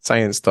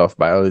stuff,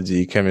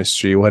 biology,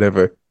 chemistry,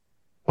 whatever.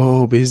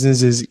 Oh,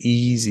 business is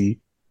easy.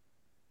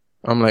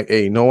 I'm like,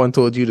 hey, no one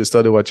told you to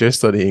study what you're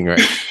studying, right?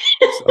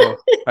 So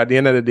at the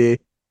end of the day,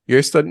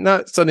 you're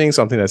not studying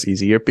something that's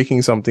easy. You're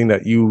picking something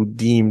that you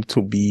deem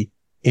to be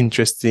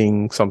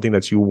interesting, something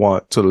that you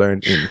want to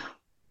learn in.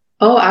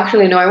 Oh,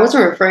 actually, no, I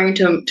wasn't referring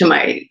to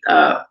my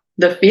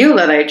the field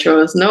that I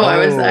chose. No,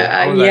 I was like,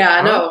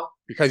 huh? no.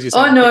 Because you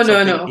said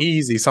no.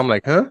 easy. So I'm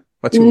like, huh?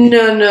 What you mean?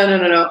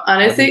 No.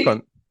 Honestly,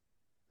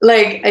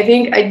 like I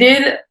think I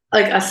did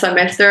like a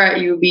semester at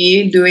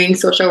UB doing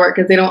social work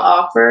because they don't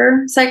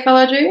offer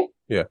psychology.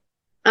 Yeah.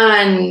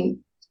 And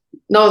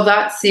no,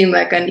 that seemed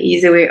like an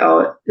easy way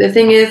out. The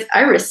thing is,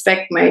 I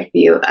respect my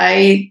field.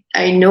 I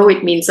know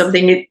it means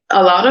something.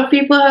 A lot of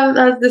people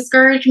have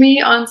discouraged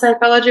me on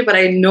psychology, but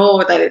I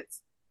know that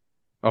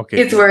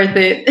it's worth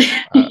it.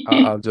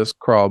 I'll just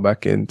crawl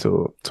back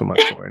into my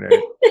corner.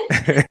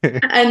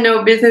 And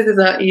no, business is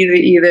not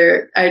easy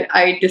either.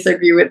 I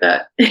disagree with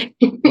that.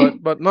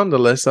 but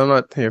nonetheless, I'm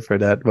not here for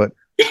that. But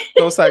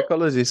so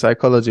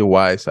psychology,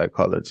 why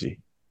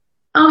psychology?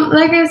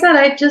 Like I said,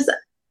 I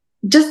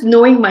just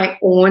knowing my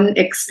own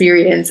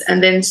experience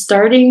and then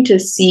starting to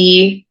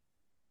see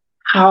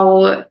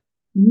how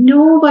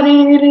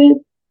nobody really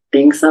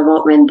thinks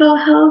about mental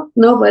health.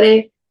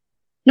 Nobody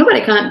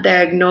can't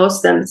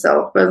diagnose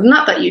themselves. Well,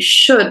 not that you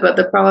should, but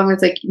the problem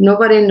is like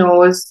nobody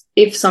knows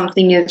if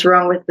something is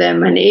wrong with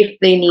them and if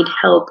they need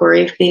help or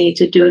if they need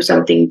to do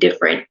something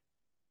different.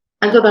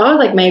 And so that was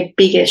like my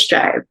biggest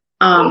drive.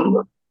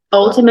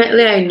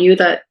 Ultimately, I knew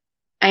that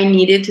I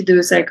needed to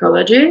do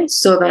psychology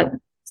so that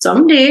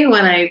someday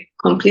when I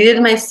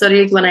completed my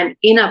studies, when I'm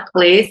in a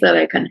place that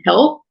I can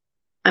help,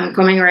 I'm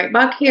coming right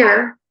back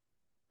here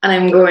and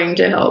I'm going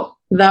to help.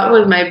 That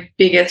was my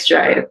biggest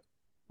drive.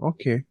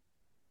 Okay.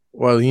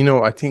 Well,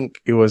 I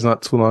think it was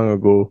not too long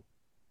ago.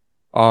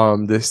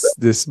 This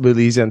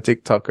Belizean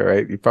TikToker,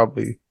 right? You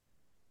probably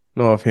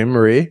know of him,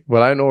 Ray.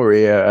 Well, I know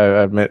Ray.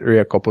 I've met Ray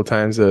a couple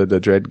times. The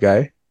dread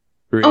guy.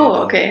 Ray,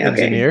 okay.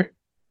 Engineer.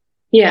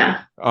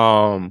 Yeah.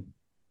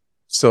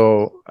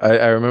 So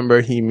I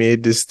remember he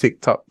made this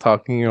TikTok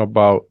talking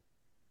about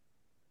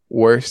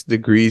worst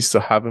degrees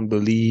to have in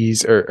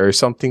Belize or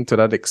something to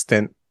that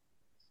extent.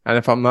 And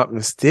if I'm not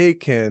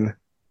mistaken,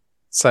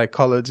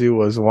 psychology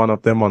was one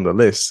of them on the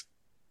list.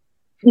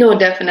 No,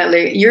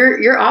 definitely.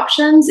 Your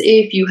options,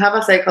 if you have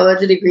a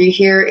psychology degree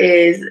here,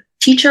 is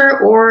teacher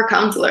or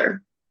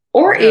counselor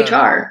or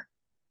HR.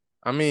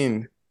 I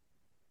mean,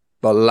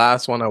 the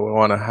last one I would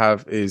want to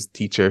have is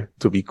teacher,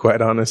 to be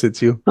quite honest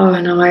with you. Oh,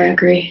 no, I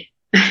agree.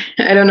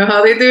 I don't know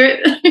how they do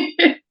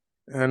it.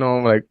 I know,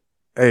 I'm like,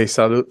 hey,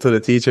 salute to the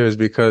teachers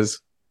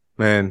because,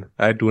 man,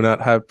 I do not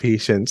have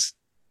patience.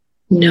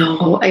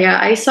 No, yeah,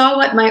 I saw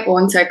what my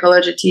own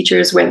psychology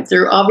teachers went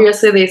through.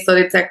 Obviously, they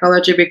studied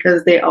psychology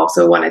because they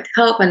also wanted to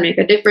help and make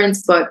a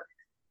difference. But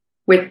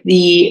with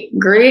the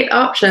great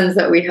options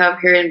that we have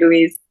here in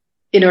Belize,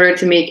 in order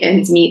to make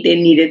ends meet, they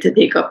needed to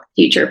take up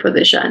teacher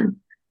position.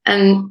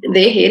 And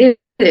they hated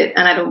it.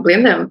 And I don't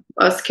blame them.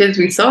 Us kids,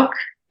 we suck.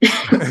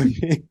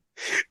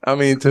 I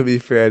mean, to be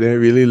fair, I didn't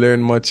really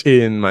learn much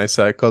in my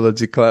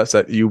psychology class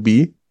at UB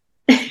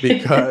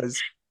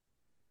because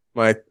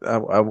I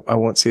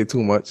won't say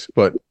too much,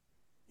 but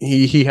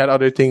he had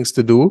other things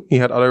to do. He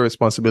had other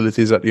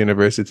responsibilities at the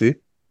university,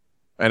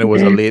 and it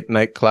was a late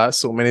night class.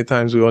 So many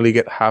times we only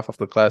get half of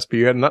the class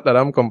period. Not that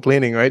I'm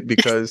complaining, right?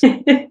 Because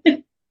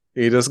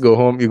you just go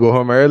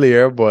home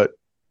earlier, but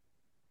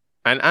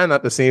and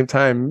at the same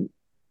time,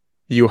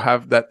 you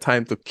have that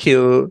time to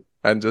kill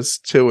and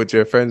just chill with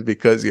your friends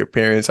because your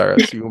parents are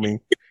assuming,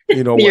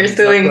 you're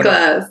still in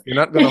class. You're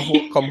not going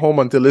to come home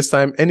until this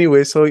time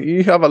anyway. So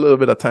you have a little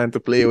bit of time to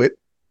play with.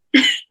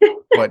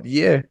 But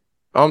yeah,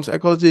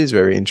 psychology is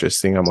very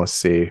interesting, I must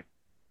say.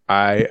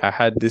 I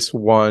had this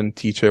one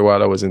teacher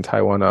while I was in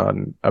Taiwan,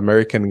 an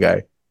American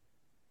guy.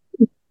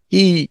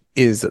 He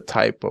is the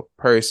type of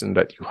person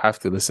that you have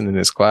to listen in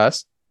his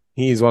class.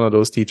 He's one of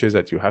those teachers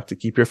that you have to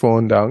keep your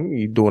phone down.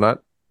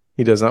 He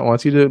He does not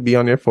want you to be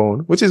on your phone,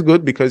 which is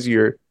good because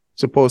you're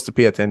supposed to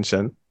pay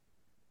attention.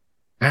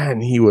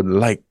 And he would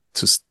like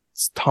to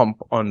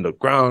stomp on the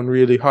ground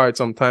really hard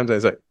sometimes. And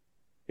it's like,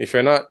 if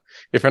you're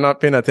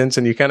not paying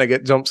attention, you kind of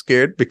get jump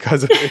scared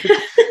because of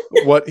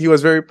it. What he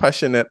was very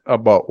passionate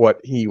about what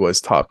he was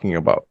talking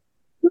about.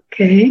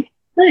 Okay,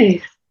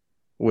 nice.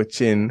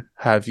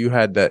 Have you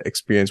had that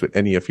experience with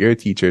any of your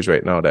teachers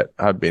right now that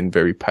have been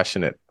very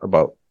passionate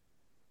about?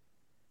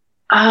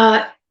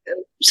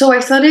 So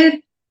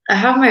I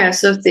have my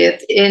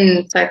associates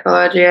in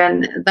psychology,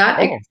 and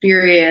that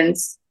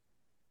experience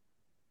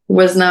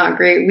was not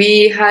great.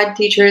 We had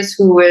teachers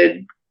who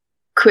would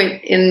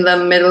quit in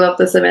the middle of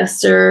the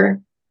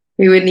semester.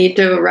 We would need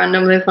to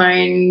randomly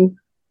find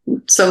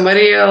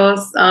somebody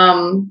else.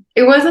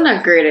 It wasn't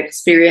a great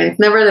experience.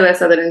 Nevertheless,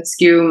 that didn't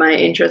skew my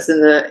interest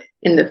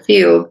in the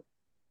field.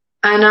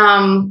 And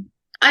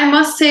I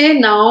must say,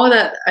 now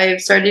that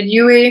I've started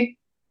UA,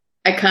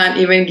 I can't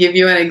even give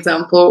you an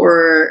example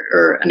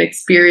or an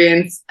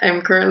experience.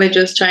 I'm currently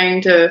just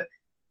trying to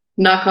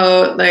knock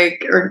out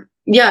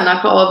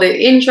all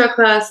the intra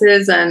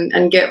classes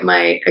and get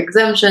my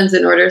exemptions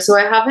in order. So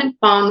I haven't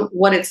found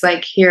what it's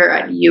like here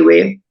at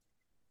UA.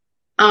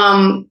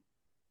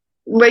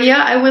 But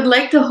yeah, I would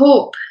like to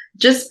hope,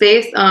 just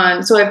based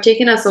on, so I've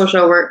taken a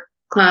social work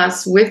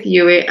class with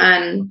UA,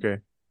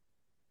 and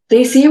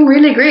they seem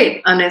really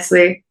great,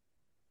 honestly.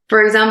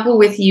 For example,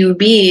 with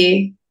UB,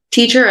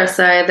 teacher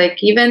aside,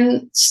 like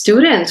even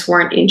students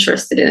weren't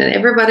interested in it.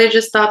 Everybody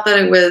just thought that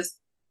it was,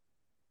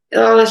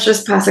 oh, let's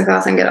just pass the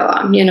class and get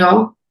along, you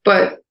know?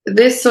 But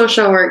this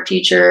social work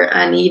teacher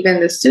and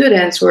even the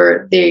students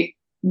they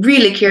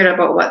really cared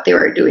about what they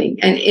were doing.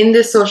 And in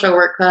this social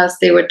work class,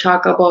 they would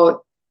talk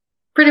about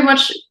pretty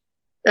much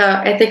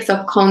ethics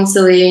of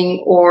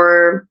counseling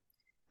or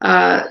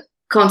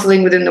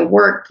counseling within the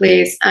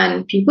workplace.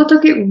 And people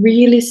took it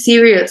really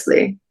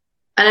seriously.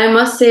 And I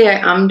must say,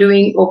 I am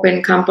doing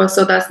open campus,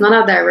 so that's not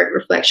a direct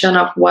reflection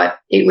of what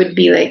it would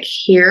be like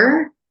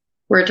here.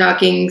 We're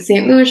talking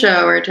St.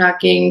 Lucia, we're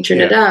talking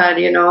Trinidad,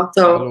 you know.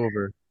 So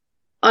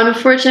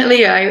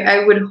unfortunately,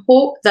 I would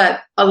hope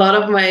that a lot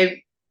of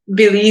my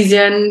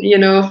Belizean, you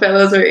know,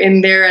 fellows are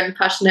in there and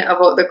passionate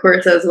about the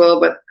course as well,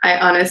 but I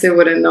honestly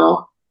wouldn't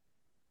know.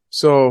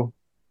 So,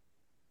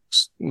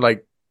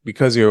 like,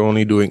 because you're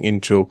only doing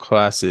intro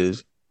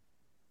classes,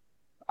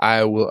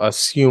 I will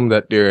assume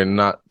that they're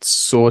not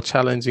so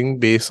challenging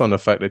based on the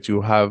fact that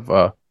you have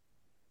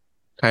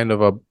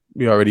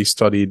you already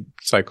studied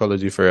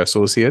psychology for your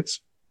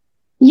associates.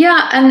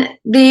 Yeah, and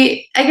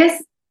I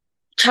guess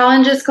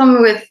challenges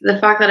come with the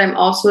fact that I'm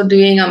also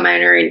doing a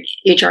minor in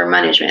HR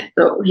management,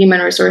 so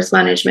human resource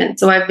management.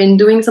 So I've been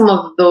doing some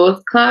of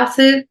those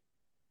classes,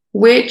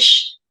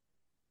 which,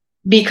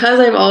 because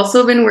I've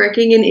also been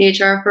working in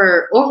HR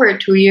for over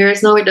 2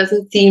 years now, it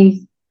doesn't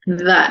seem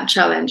that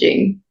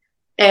challenging.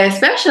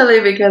 Especially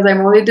because I'm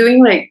only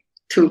doing like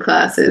 2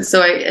 classes.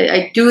 So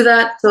I do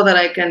that so that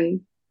I can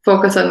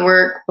focus on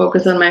work,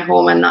 focus on my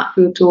home, and not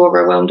feel too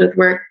overwhelmed with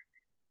work.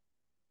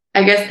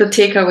 I guess the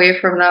takeaway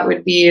from that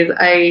would be is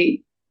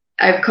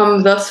I've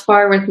come thus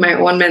far with my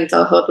own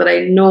mental health that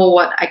I know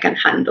what I can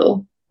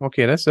handle.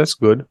 Okay, that's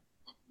good.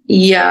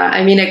 Yeah,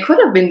 I mean, I could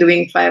have been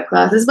doing 5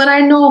 classes, but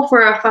I know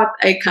for a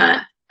fact I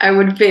can't. I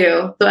would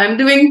fail. So I'm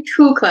doing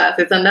 2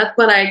 classes, and that's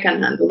what I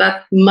can handle.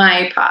 That's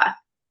my path.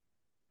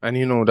 And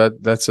you know,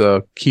 that's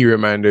a key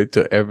reminder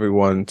to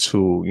everyone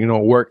to, you know,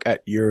 work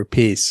at your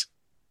pace.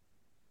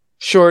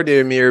 Sure,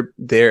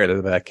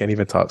 I can't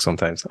even talk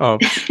sometimes.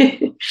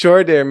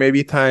 Sure, there may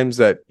be times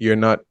that you're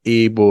not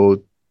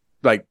able,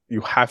 like you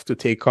have to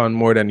take on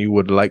more than you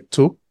would like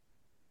to.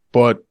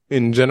 But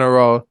in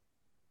general,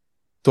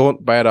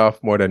 don't bite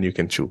off more than you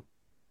can chew.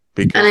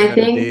 Because at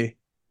the end of the day,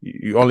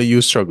 you only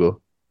use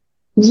struggle.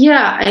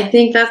 Yeah, I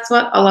think that's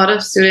what a lot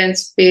of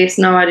students face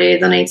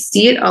nowadays, and I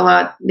see it a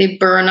lot. They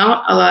burn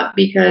out a lot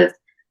because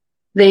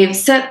they've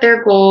set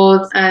their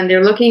goals and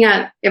they're looking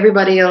at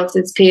everybody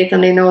else's pace,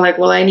 and they know, like,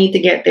 well, I need to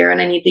get there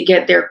and I need to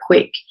get there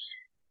quick.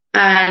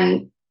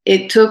 And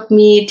it took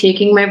me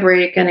taking my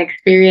break and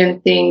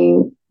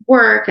experiencing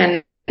work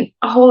and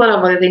a whole lot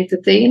of other things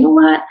to say, you know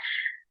what?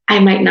 I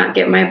might not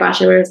get my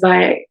bachelor's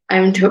by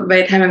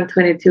the time I'm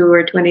 22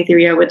 or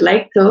 23. I would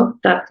like to.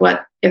 That's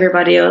what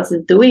everybody else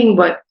is doing,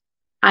 but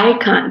I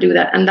can't do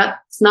that. And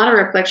that's not a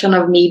reflection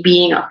of me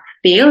being a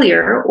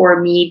failure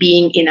or me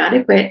being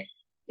inadequate.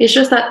 It's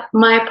just that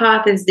my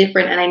path is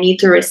different and I need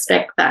to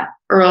respect that,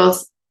 or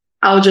else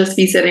I'll just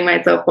be setting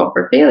myself up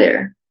for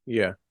failure.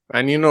 Yeah.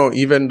 And you know,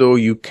 even though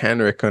you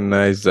can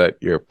recognize that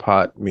your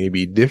path may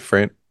be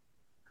different,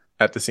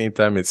 at the same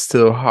time, it's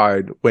still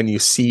hard when you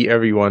see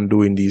everyone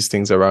doing these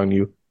things around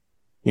you.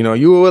 You know,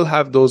 you will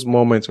have those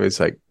moments where it's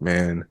like,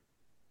 man,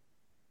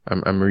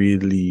 I'm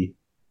really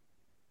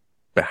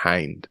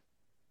behind.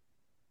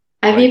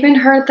 I've even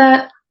heard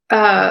that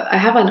I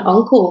have an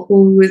uncle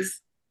who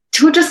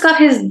just got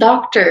his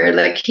doctor.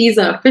 Like, he's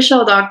an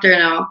official doctor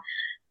now.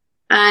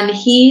 And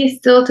he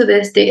still to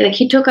this day, like,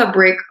 he took a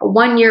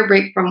 1 year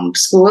break from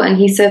school, and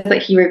he says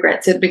that he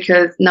regrets it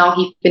because now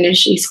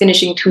he's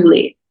finishing too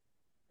late.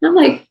 And I'm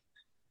like,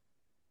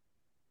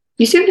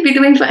 You seem to be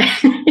doing fine.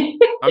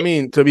 I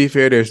mean, to be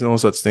fair, there's no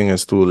such thing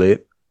as too late.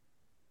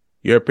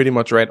 You're pretty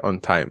much right on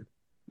time.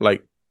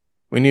 Like,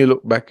 when you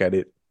look back at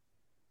it,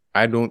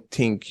 I don't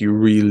think you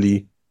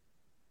really,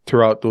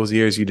 throughout those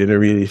years, you didn't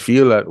really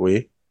feel that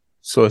way.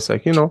 So it's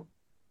like,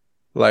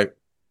 like,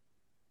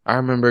 I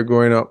remember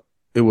growing up,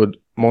 it would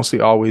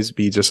mostly always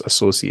be just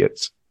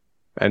associates.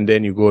 And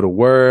then you go to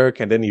work,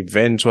 and then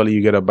eventually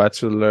you get a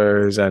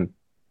bachelor's. And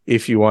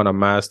if you want a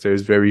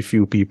master's, very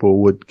few people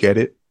would get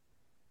it.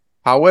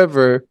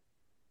 However,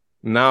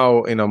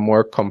 now in a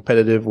more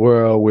competitive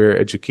world where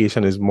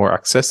education is more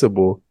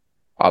accessible,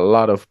 a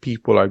lot of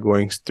people are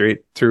going straight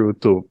through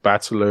to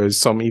bachelor's,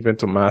 some even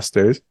to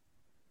master's.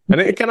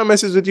 And it kind of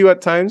messes with you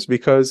at times,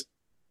 because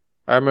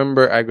I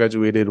remember I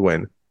graduated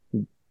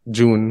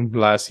June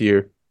last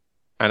year,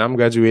 and I'm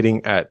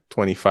graduating at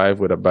 25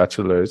 with a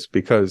bachelor's,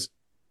 because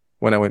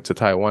when I went to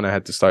Taiwan, I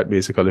had to start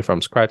basically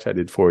from scratch. I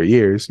did 4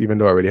 years, even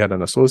though I already had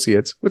an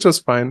associate's, which was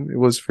fine. It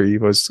was free.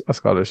 It was a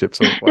scholarship,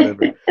 so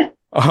whatever.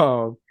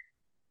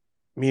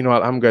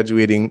 Meanwhile, I'm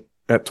graduating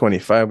at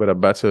 25 with a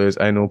bachelor's.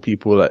 I know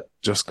people that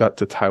just got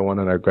to Taiwan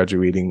and are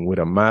graduating with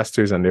a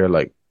master's, and they're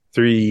like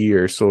 3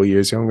 or so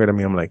years younger than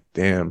me. I'm like,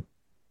 damn,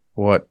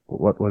 what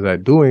was I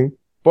doing?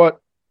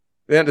 But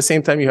then at the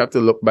same time, you have to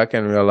look back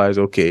and realize,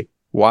 okay,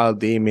 while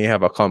they may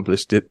have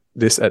accomplished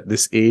this at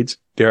this age,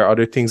 there are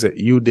other things that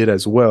you did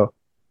as well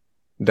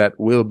that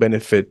will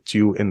benefit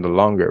you in the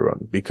longer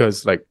run.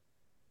 Because like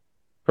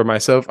for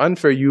myself and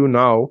for you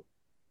now,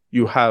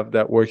 you have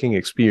that working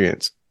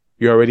experience.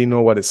 You already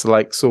know what it's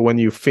like. So when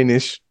you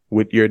finish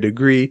with your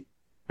degree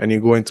and you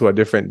go into a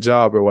different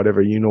job or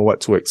whatever, you know what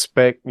to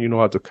expect. You know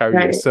how to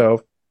carry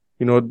yourself.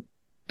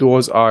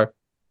 Those are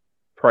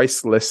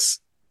priceless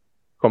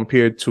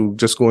compared to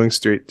just going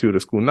straight through the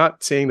school.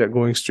 Not saying that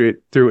going straight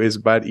through is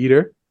bad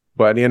either,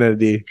 but at the end of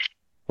the day,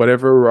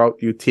 whatever route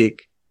you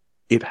take,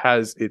 it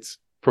has its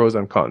pros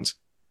and cons.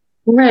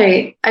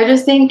 Right. I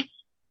just think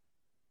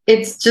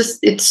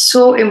it's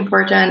so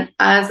important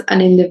as an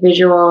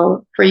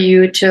individual for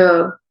you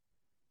to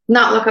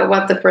not look at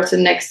what the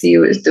person next to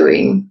you is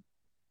doing.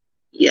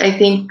 I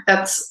think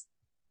that's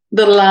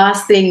the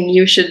last thing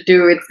you should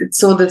do. It's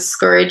so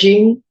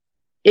discouraging.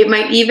 It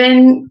might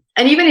even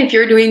if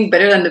you're doing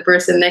better than the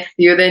person next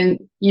to you, then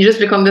you just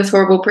become this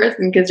horrible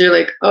person because you're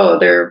like, oh,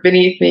 they're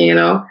beneath me,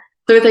 So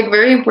it's like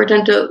very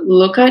important to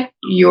look at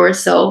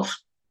yourself,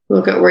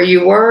 look at where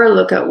you were,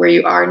 look at where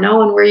you are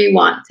now and where you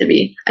want to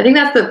be. I think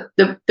that's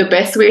the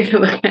best way to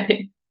look at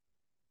it.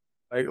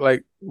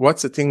 Like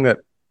what's the thing that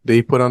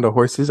they put on the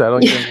horses? I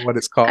don't even know what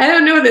it's called. I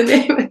don't know the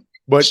name.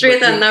 But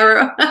straight and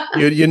narrow.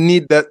 you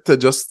need that to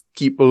just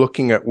keep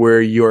looking at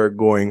where you're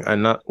going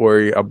and not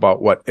worry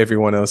about what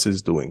everyone else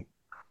is doing.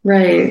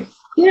 Right.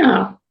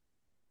 Yeah.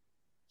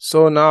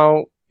 So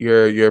now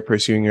you're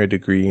pursuing your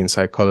degree in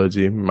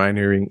psychology,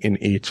 minoring in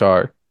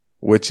HR,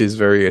 which is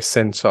very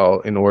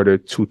essential in order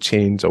to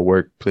change a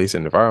workplace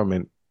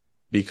environment,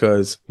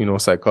 because,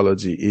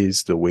 psychology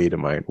is the way the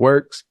mind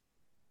works,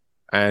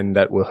 and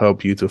that will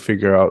help you to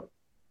figure out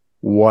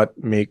what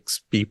makes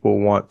people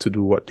want to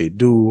do what they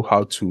do,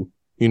 how to,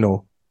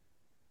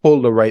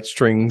 pull the right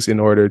strings in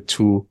order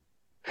to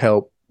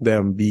help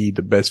them be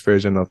the best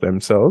version of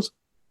themselves,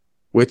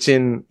 which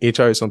in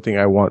HR is something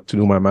I want to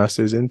do my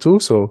master's into.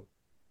 So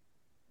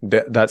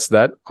that's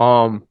that.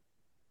 How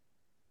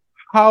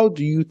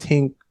do you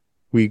think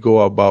we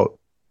go about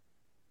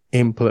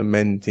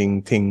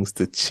implementing things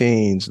to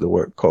change the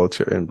work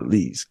culture in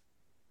Belize?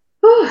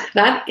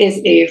 That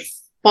is a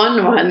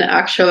fun one,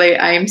 actually.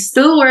 I'm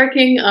still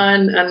working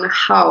on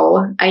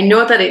how. I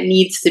know that it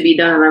needs to be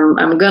done.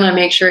 I'm gonna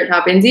make sure it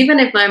happens, even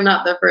if I'm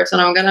not the first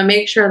one. I'm gonna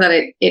make sure that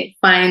it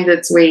finds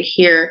its way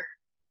here.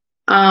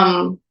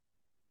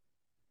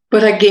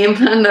 But a game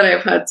plan that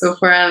I've had so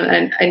far,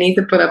 and I need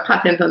to put a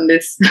patent on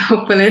this,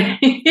 hopefully.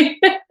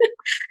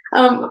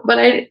 But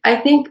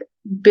I think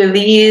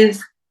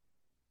Belize,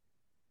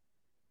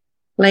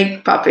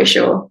 like Papi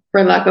Show,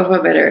 for lack of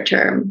a better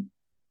term.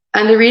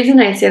 And the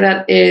reason I say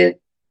that is,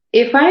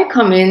 if I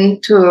come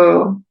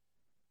into,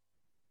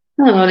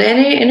 I don't know,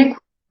 any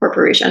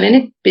corporation,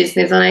 any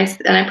business,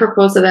 and I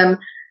propose to them,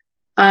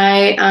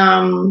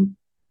 I'm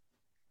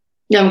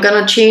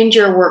gonna change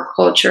your work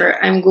culture.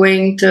 I'm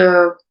going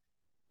to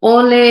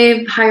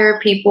only hire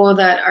people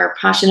that are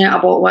passionate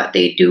about what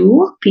they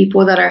do,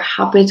 people that are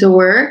happy to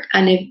work,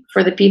 and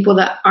for the people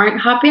that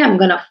aren't happy, I'm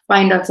gonna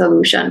find a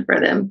solution for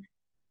them.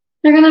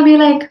 They're gonna be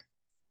like,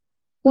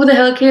 who the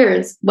hell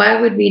cares?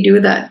 Why would we do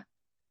that?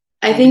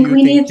 I think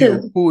we need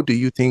to. Who do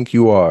you think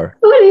you are?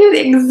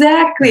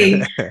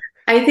 Exactly.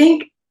 I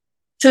think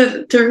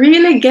to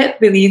really get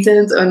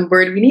Belizeans on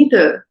board, we need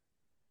to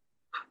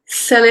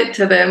sell it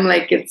to them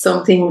like it's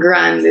something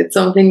grand. It's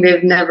something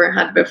they've never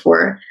had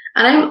before.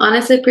 And I'm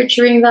honestly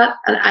picturing that.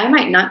 And I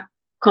might not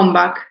come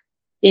back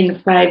in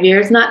 5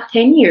 years, not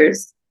 10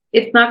 years.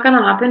 It's not going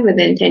to happen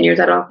within 10 years.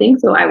 I don't think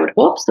so. I would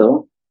hope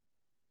so.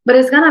 But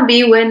it's going to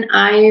be when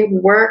I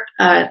work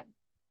at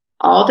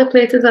all the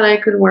places that I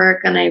could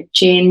work, and I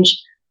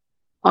change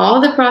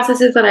all the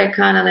processes that I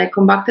can, and I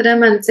come back to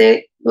them and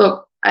say,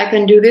 look, I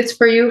can do this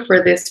for you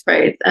for this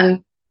price.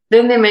 And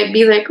then they might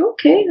be like,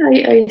 okay,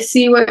 I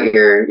see what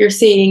you're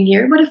saying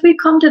here. But if we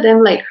come to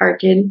them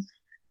lighthearted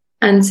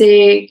and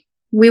say,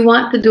 we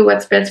want to do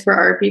what's best for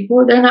our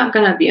people, they're not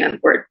going to be on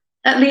board.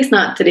 At least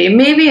not today.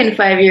 Maybe in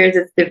 5 years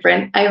it's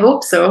different. I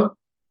hope so.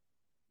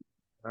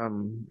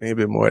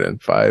 Maybe more than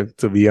 5,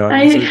 to be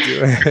honest with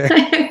you.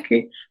 I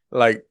agree.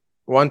 Like,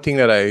 one thing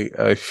that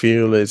I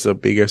feel is the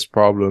biggest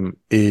problem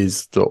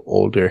is the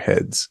older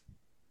heads,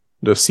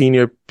 the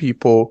senior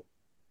people.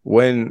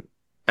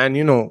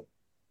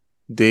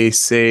 They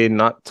say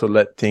not to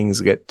let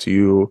things get to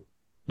you.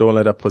 Don't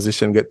let a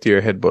position get to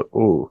your head, but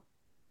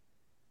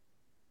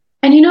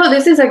And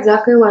this is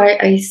exactly why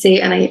I say,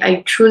 and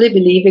I truly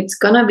believe it's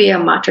going to be a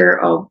matter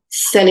of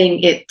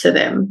selling it to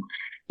them.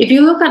 If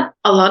you look at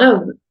a lot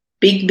of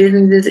big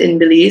businesses in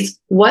Belize,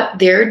 what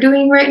they're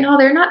doing right now,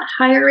 they're not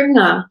hiring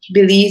a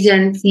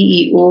Belizean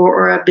CEO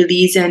or a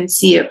Belizean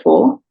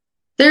CFO.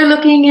 They're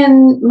looking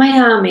in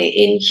Miami,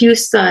 in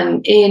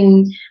Houston,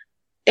 in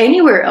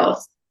anywhere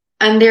else,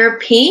 and they're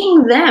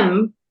paying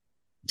them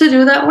to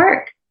do that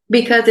work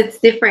because it's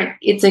different.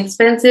 It's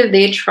expensive.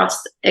 They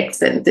trust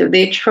expensive.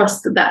 They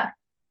trust that.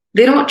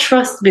 They don't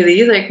trust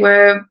Belize, like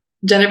where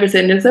Jennifer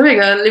said, oh my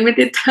God,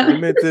 limited talent.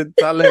 Limited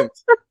talent,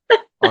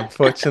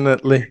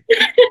 unfortunately.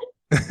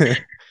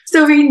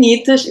 So we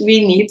need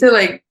to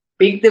like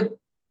bring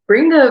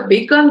the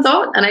big guns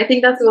out, and I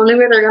think that's the only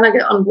way they're gonna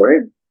get on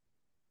board.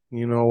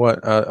 You know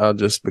what? I'll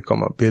just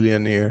become a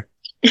billionaire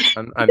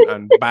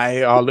and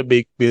buy all the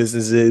big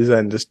businesses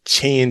and just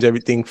change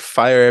everything,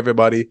 fire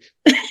everybody.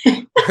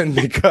 And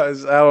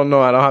because I don't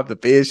know, I don't have the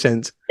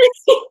patience.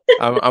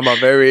 I'm a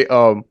very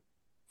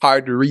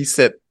hard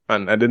reset,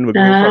 and I didn't go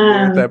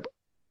from there.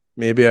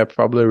 Maybe I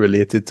probably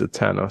related to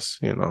Thanos,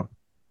 Yeah.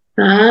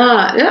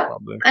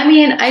 Probably. I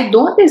mean, I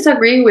don't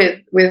disagree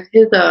with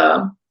his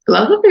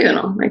philosophy,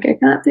 like I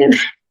can't say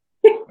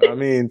that. I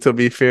mean, to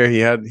be fair, he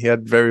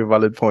had very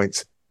valid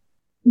points.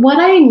 What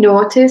I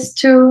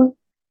noticed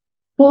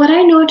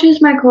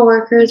my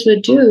coworkers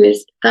would do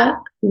is that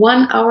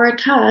 1 hour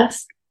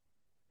task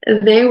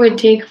they would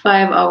take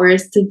 5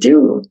 hours to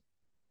do.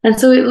 And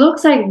so it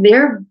looks like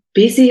they're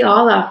busy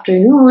all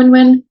afternoon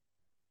when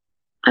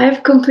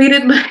I've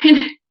completed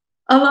mine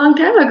a long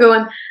time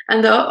ago.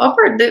 And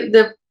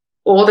the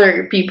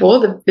older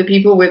people, the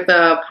people with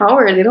the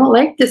power, they don't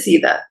like to see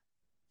that.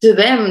 To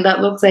them,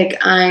 that looks like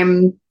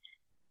I'm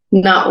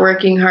not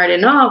working hard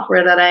enough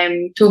or that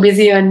I'm too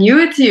busy on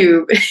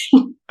YouTube.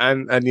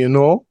 and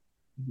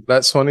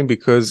that's funny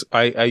because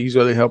I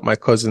usually help my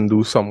cousin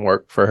do some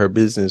work for her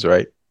business,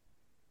 right?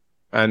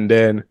 And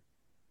then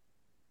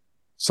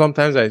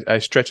sometimes I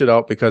stretch it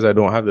out because I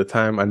don't have the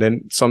time. And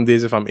then some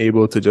days, if I'm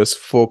able to just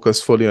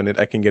focus fully on it,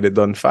 I can get it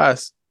done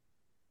fast.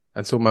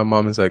 And so my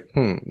mom is like,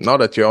 now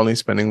that you're only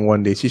spending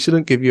 1 day, she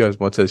shouldn't give you as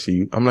much as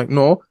she. I'm like,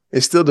 no,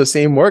 it's still the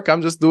same work.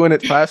 I'm just doing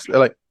it fast.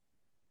 Like,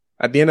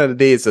 at the end of the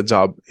day, it's a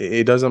job.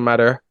 It doesn't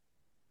matter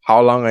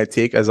how long I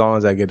take as long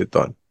as I get it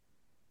done.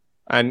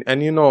 And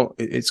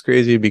it's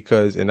crazy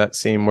because in that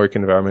same work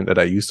environment that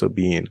I used to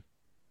be in,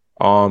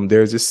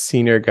 there's this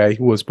senior guy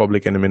who was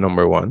public enemy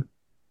number 1.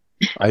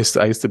 I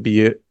used to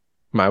be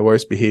my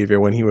worst behavior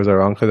when he was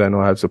around because I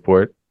know I have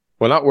support.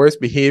 Well, not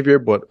worst behavior,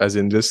 but as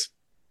in just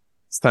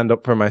stand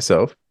up for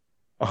myself.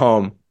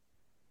 I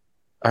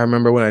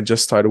remember when I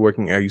just started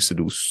working, I used to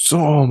do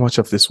so much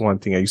of this one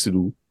thing. I used to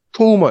do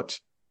too much.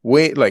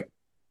 Wait, like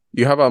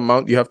you have an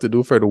amount you have to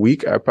do for the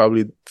week. I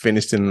probably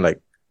finished in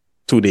like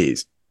 2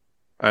 days.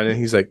 And then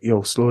he's like,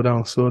 yo, slow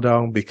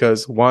down.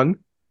 Because 1,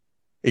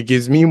 it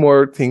gives me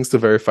more things to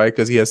verify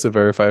because he has to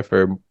verify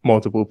for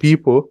multiple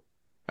people.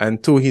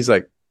 And 2, he's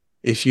like,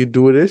 if you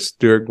do this,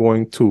 they're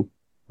going to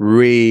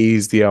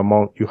raise the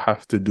amount you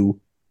have to do.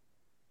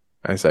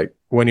 And it's like,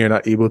 when you're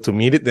not able to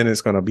meet it, then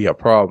it's going to be a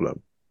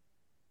problem.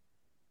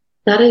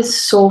 That is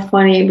so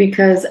funny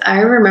because I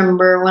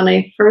remember when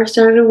I first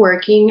started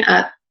working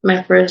at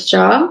my first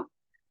job,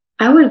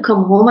 I would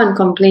come home and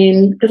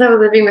complain because I was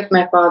living with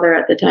my father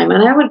at the time.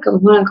 And I would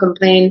come home and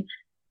complain,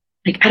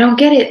 like, I don't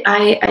get it.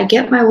 I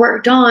get my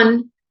work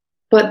done,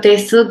 but they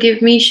still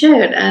give me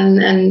shit.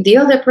 And the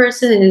other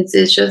person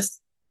is just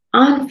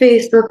on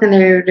Facebook and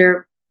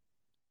they're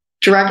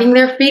dragging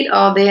their feet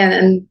all day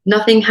and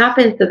nothing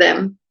happens to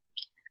them.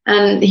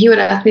 And he would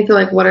ask me to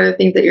like, what are the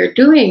things that you're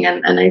doing?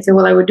 And I said,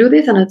 well, I would do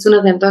this. And as soon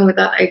as I'm done with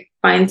that, I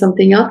find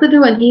something else to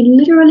do. And he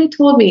literally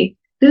told me,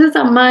 this is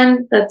a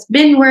man that's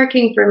been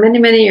working for many,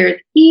 many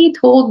years. He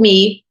told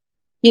me,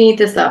 you need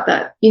to stop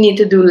that. You need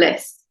to do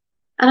less.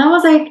 And I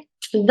was like,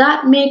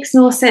 that makes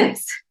no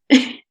sense.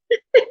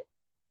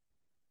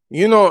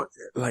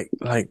 Like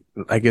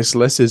I guess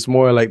less is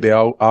more, like they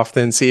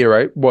often say,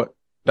 right? But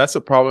that's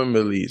a problem in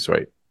Belize,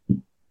 right?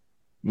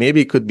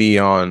 Maybe it could be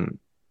on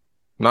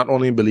not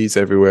only Belize,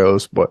 everywhere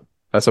else, but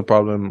that's a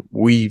problem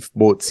we've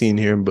both seen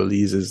here in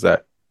Belize is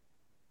that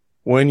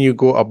when you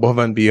go above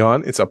and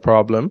beyond, it's a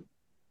problem.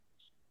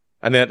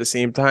 And then at the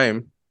same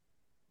time,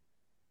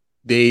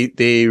 they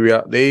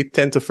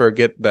tend to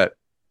forget that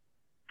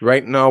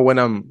right now when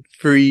I'm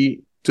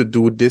free to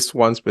do this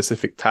one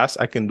specific task,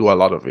 I can do a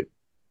lot of it.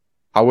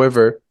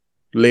 However,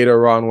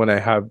 later on when I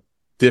have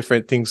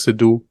different things to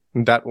do,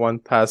 that one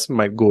task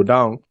might go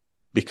down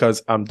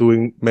because I'm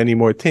doing many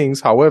more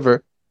things.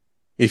 However,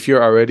 if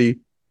you're already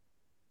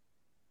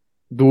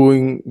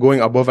going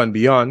above and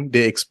beyond,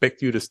 they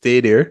expect you to stay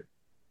there.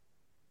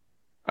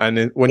 And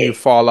then when you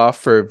fall off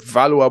for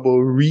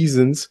valuable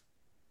reasons,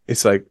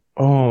 it's like,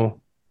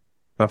 oh,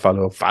 not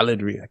valuable,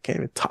 valid reason. I can't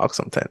even talk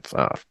sometimes.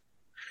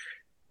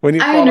 When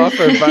you fall off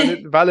for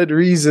valid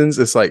reasons,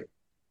 it's like,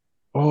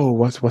 oh,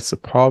 what's the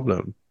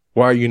problem?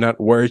 Why are you not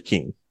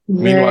working?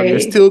 Right. Meanwhile, you're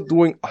still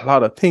doing a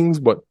lot of things,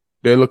 but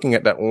they're looking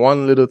at that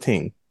one little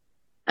thing.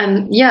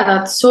 And yeah,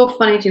 that's so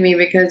funny to me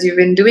because you've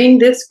been doing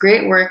this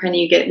great work and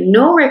you get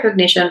no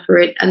recognition for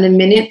it. And the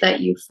minute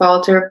that you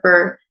falter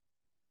for,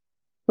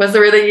 what's the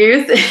word they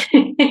use?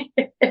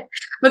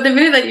 But the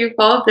minute that you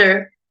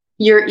falter,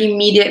 you're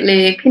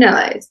immediately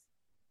penalized.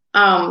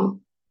 And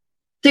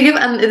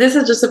this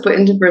is just to put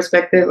into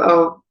perspective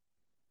of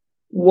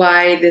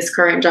why this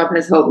current job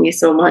has helped me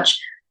so much.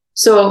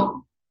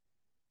 So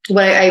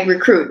when I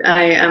recruit,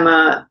 I am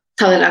a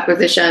talent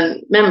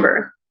acquisition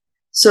member.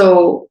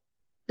 So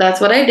that's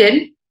what I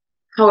did.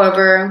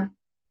 However,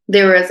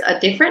 there was a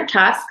different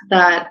task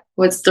that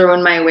was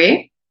thrown my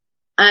way.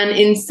 And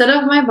instead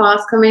of my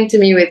boss coming to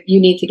me with,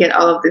 you need to get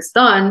all of this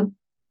done,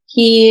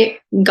 he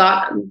went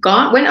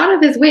out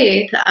of his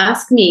way to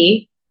ask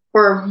me,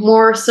 or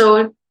more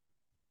so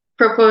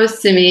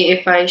proposed to me,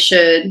 if I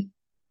should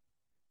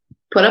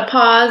put a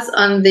pause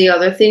on the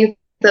other things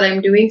that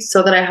I'm doing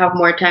so that I have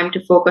more time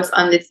to focus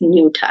on this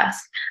new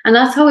task. And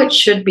that's how it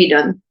should be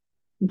done.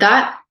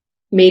 That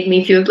made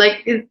me feel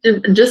like it's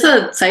just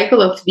a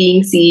cycle of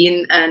being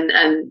seen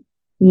and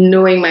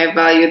knowing my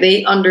value.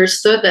 They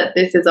understood that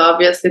this is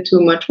obviously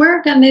too much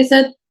work, and they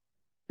said,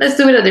 let's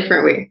do it a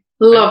different way.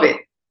 Love it.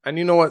 And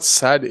you know what's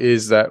sad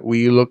is that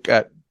we look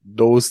at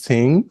those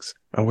things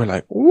and we're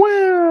like,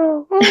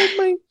 well, oh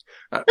my.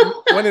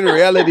 When in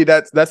reality,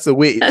 that's the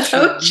way that's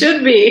how it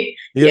should be.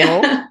 You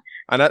know?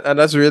 And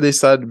that's really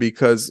sad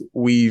because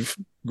we've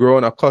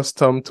grown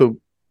accustomed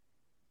to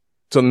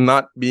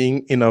not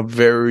being in a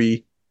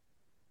very,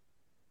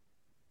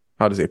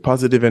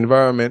 positive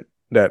environment,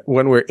 that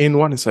when we're in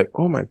one, it's like,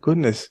 oh my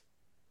goodness,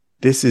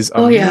 this is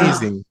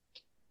amazing. Yeah.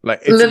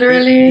 Like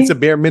it's a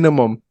bare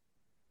minimum.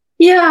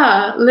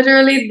 Yeah,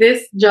 literally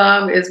this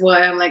job is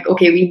why I'm like,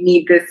 okay, we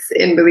need this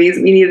in Belize.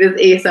 We need this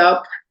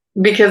ASAP,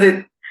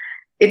 because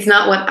it's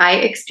not what I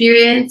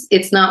experience.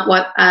 It's not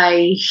what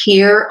I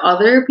hear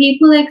other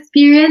people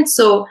experience.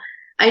 So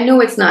I know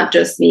it's not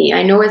just me.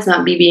 I know it's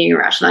not me being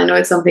irrational. I know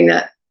it's something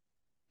that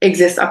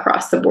exists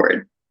across the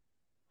board.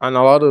 And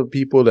a lot of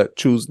people that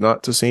choose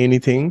not to say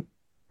anything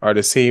are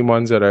the same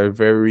ones that are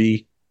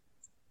very,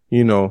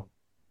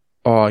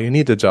 oh, you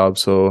need the job,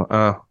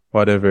 so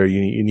whatever,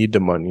 you need the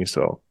money,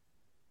 so.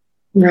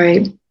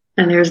 Right.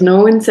 And there's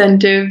no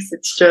incentives.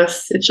 It's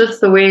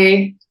just the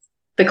way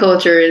the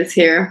culture is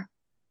here.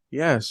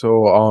 Yeah,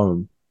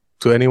 so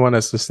to anyone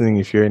that's listening,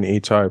 if you're in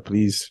HR,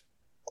 please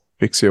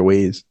fix your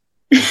ways.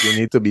 If you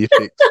need to be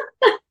fixed.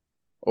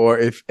 Or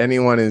if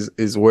anyone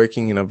is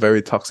working in a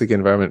very toxic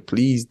environment,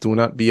 please do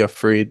not be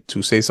afraid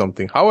to say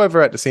something.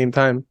 However, at the same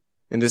time,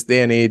 in this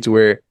day and age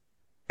where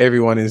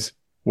everyone is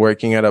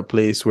working at a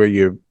place where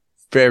you're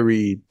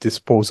very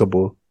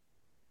disposable,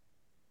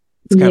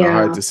 it's kind of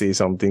hard to say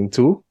something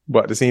too.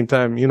 But at the same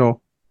time,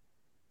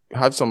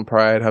 have some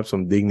pride, have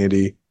some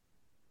dignity.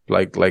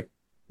 Like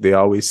they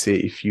always say,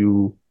 if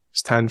you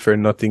stand for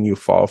nothing, you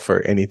fall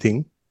for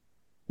anything.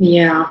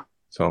 Yeah.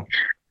 So.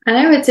 And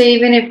I would say,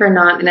 even if you're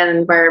not in an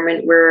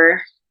environment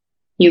where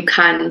you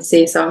can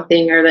say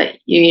something, or that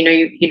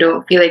you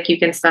don't feel like you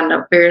can stand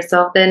up for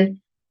yourself, then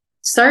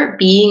start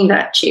being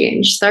that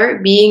change.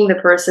 Start being the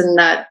person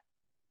that,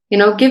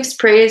 gives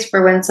praise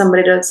for when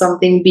somebody does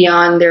something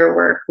beyond their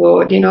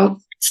workload.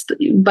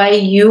 By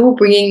you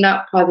bringing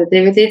that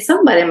positivity,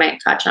 somebody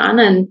might catch on,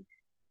 and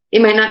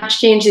it might not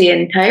change the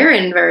entire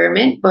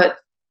environment, but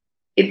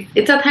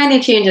it's a tiny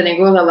change and it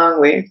goes a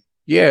long way.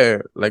 Yeah,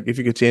 like if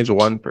you could change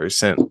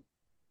 1%.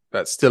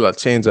 That's still a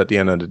change at the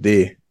end of the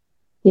day.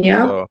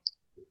 Yeah. So,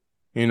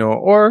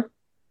 or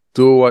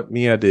do what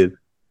Mia did.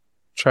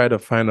 Try to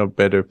find a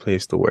better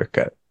place to work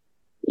at.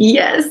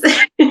 Yes.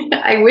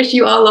 I wish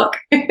you all luck.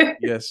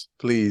 Yes,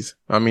 please.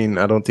 I mean,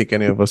 I don't think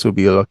any of us would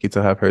be lucky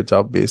to have her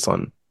job based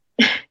on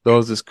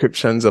those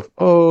descriptions of,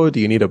 oh, do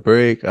you need a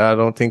break? I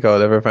don't think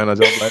I'll ever find a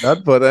job like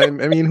that. But I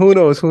mean, who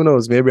knows? Who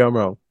knows? Maybe I'm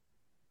wrong.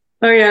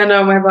 Oh, yeah,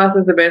 no, my boss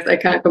is the best. I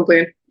can't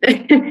complain.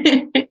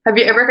 Have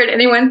you ever heard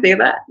anyone say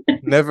that?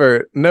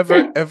 Never,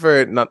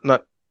 ever,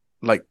 not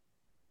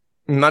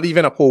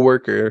even a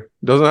co-worker.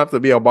 Doesn't have to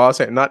be a boss,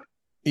 not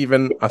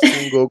even a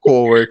single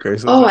co-worker.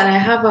 So and I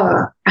have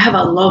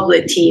a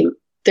lovely team.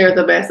 They're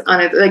the best,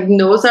 honestly. Like,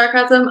 no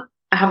sarcasm,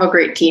 I have a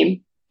great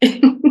team.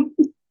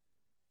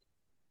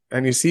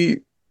 And you see,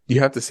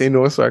 you have to say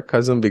no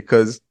sarcasm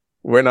because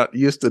we're not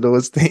used to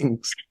those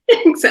things.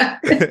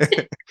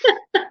 Exactly.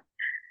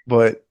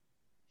 But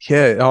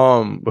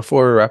yeah,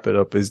 before we wrap it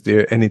up, is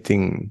there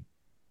anything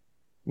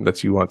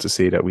that you want to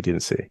say that we didn't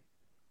say?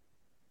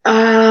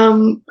 I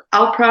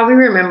I'll probably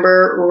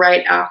remember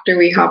right after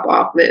we hop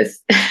off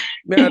this.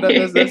 Yeah,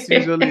 that's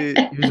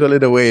usually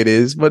the way it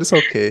is, but it's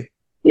okay.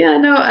 Yeah,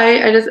 no, I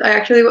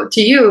actually,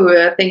 to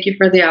you, thank you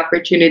for the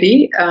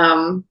opportunity.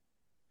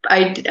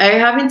 I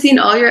haven't seen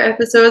all your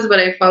episodes, but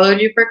I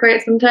followed you for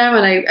quite some time,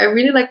 and I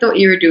really liked what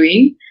you were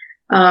doing.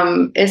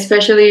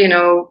 Especially,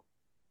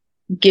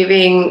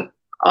 giving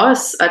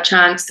us a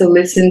chance to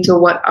listen to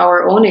what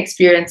our own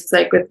experience is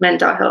like with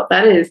mental health.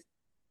 That is,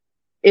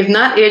 if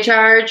not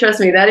HR, trust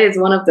me, that is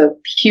one of the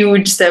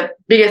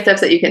biggest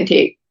steps that you can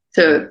take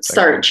to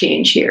start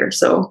change here.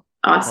 So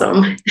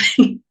awesome.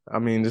 I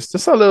mean,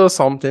 just a little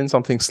something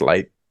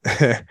slight.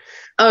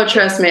 Oh,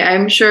 trust me,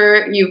 I'm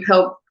sure you've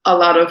helped a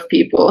lot of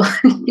people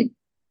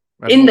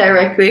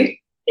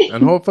indirectly.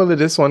 And hopefully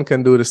this one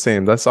can do the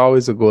same. That's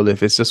always the goal.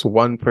 If it's just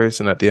one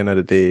person at the end of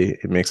the day,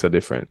 it makes a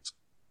difference.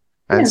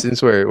 And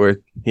since we're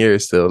here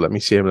still, let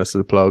me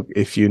shamelessly plug.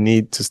 If you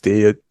need to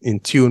stay in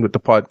tune with the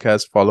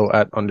podcast, follow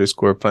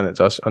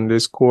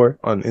 @_PlanetJosh_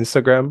 on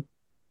Instagram.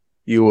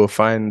 You will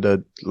find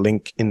the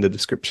link in the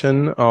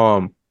description.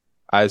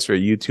 As for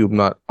YouTube,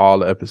 not all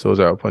the episodes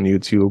are up on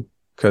YouTube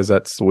because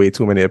that's way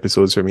too many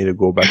episodes for me to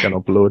go back and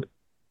upload.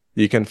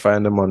 You can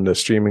find them on the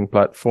streaming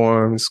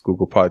platforms,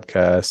 Google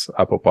Podcasts,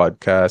 Apple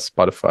Podcasts,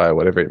 Spotify,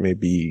 whatever it may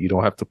be. You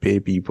don't have to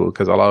pay people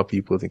because a lot of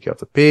people think you have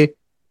to pay.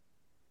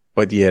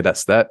 But yeah,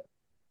 that's that.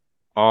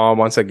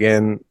 Once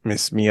again,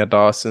 Miss Mia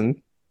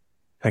Dawson,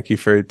 thank you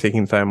for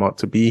taking time out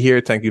to be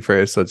here. Thank you for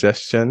your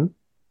suggestion.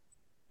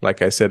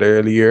 Like I said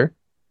earlier,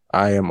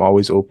 I am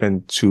always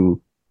open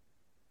to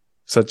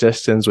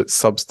suggestions with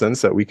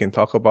substance that we can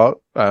talk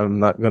about. I'm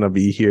not going to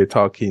be here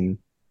talking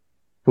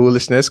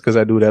foolishness because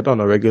I do that on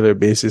a regular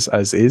basis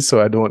as is, so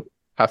I don't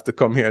have to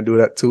come here and do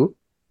that too.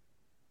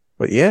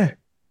 But yeah.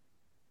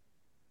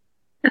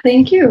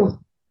 Thank you.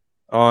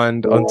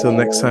 And until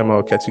next time,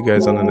 I'll catch you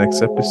guys on the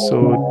next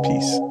episode.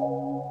 Peace.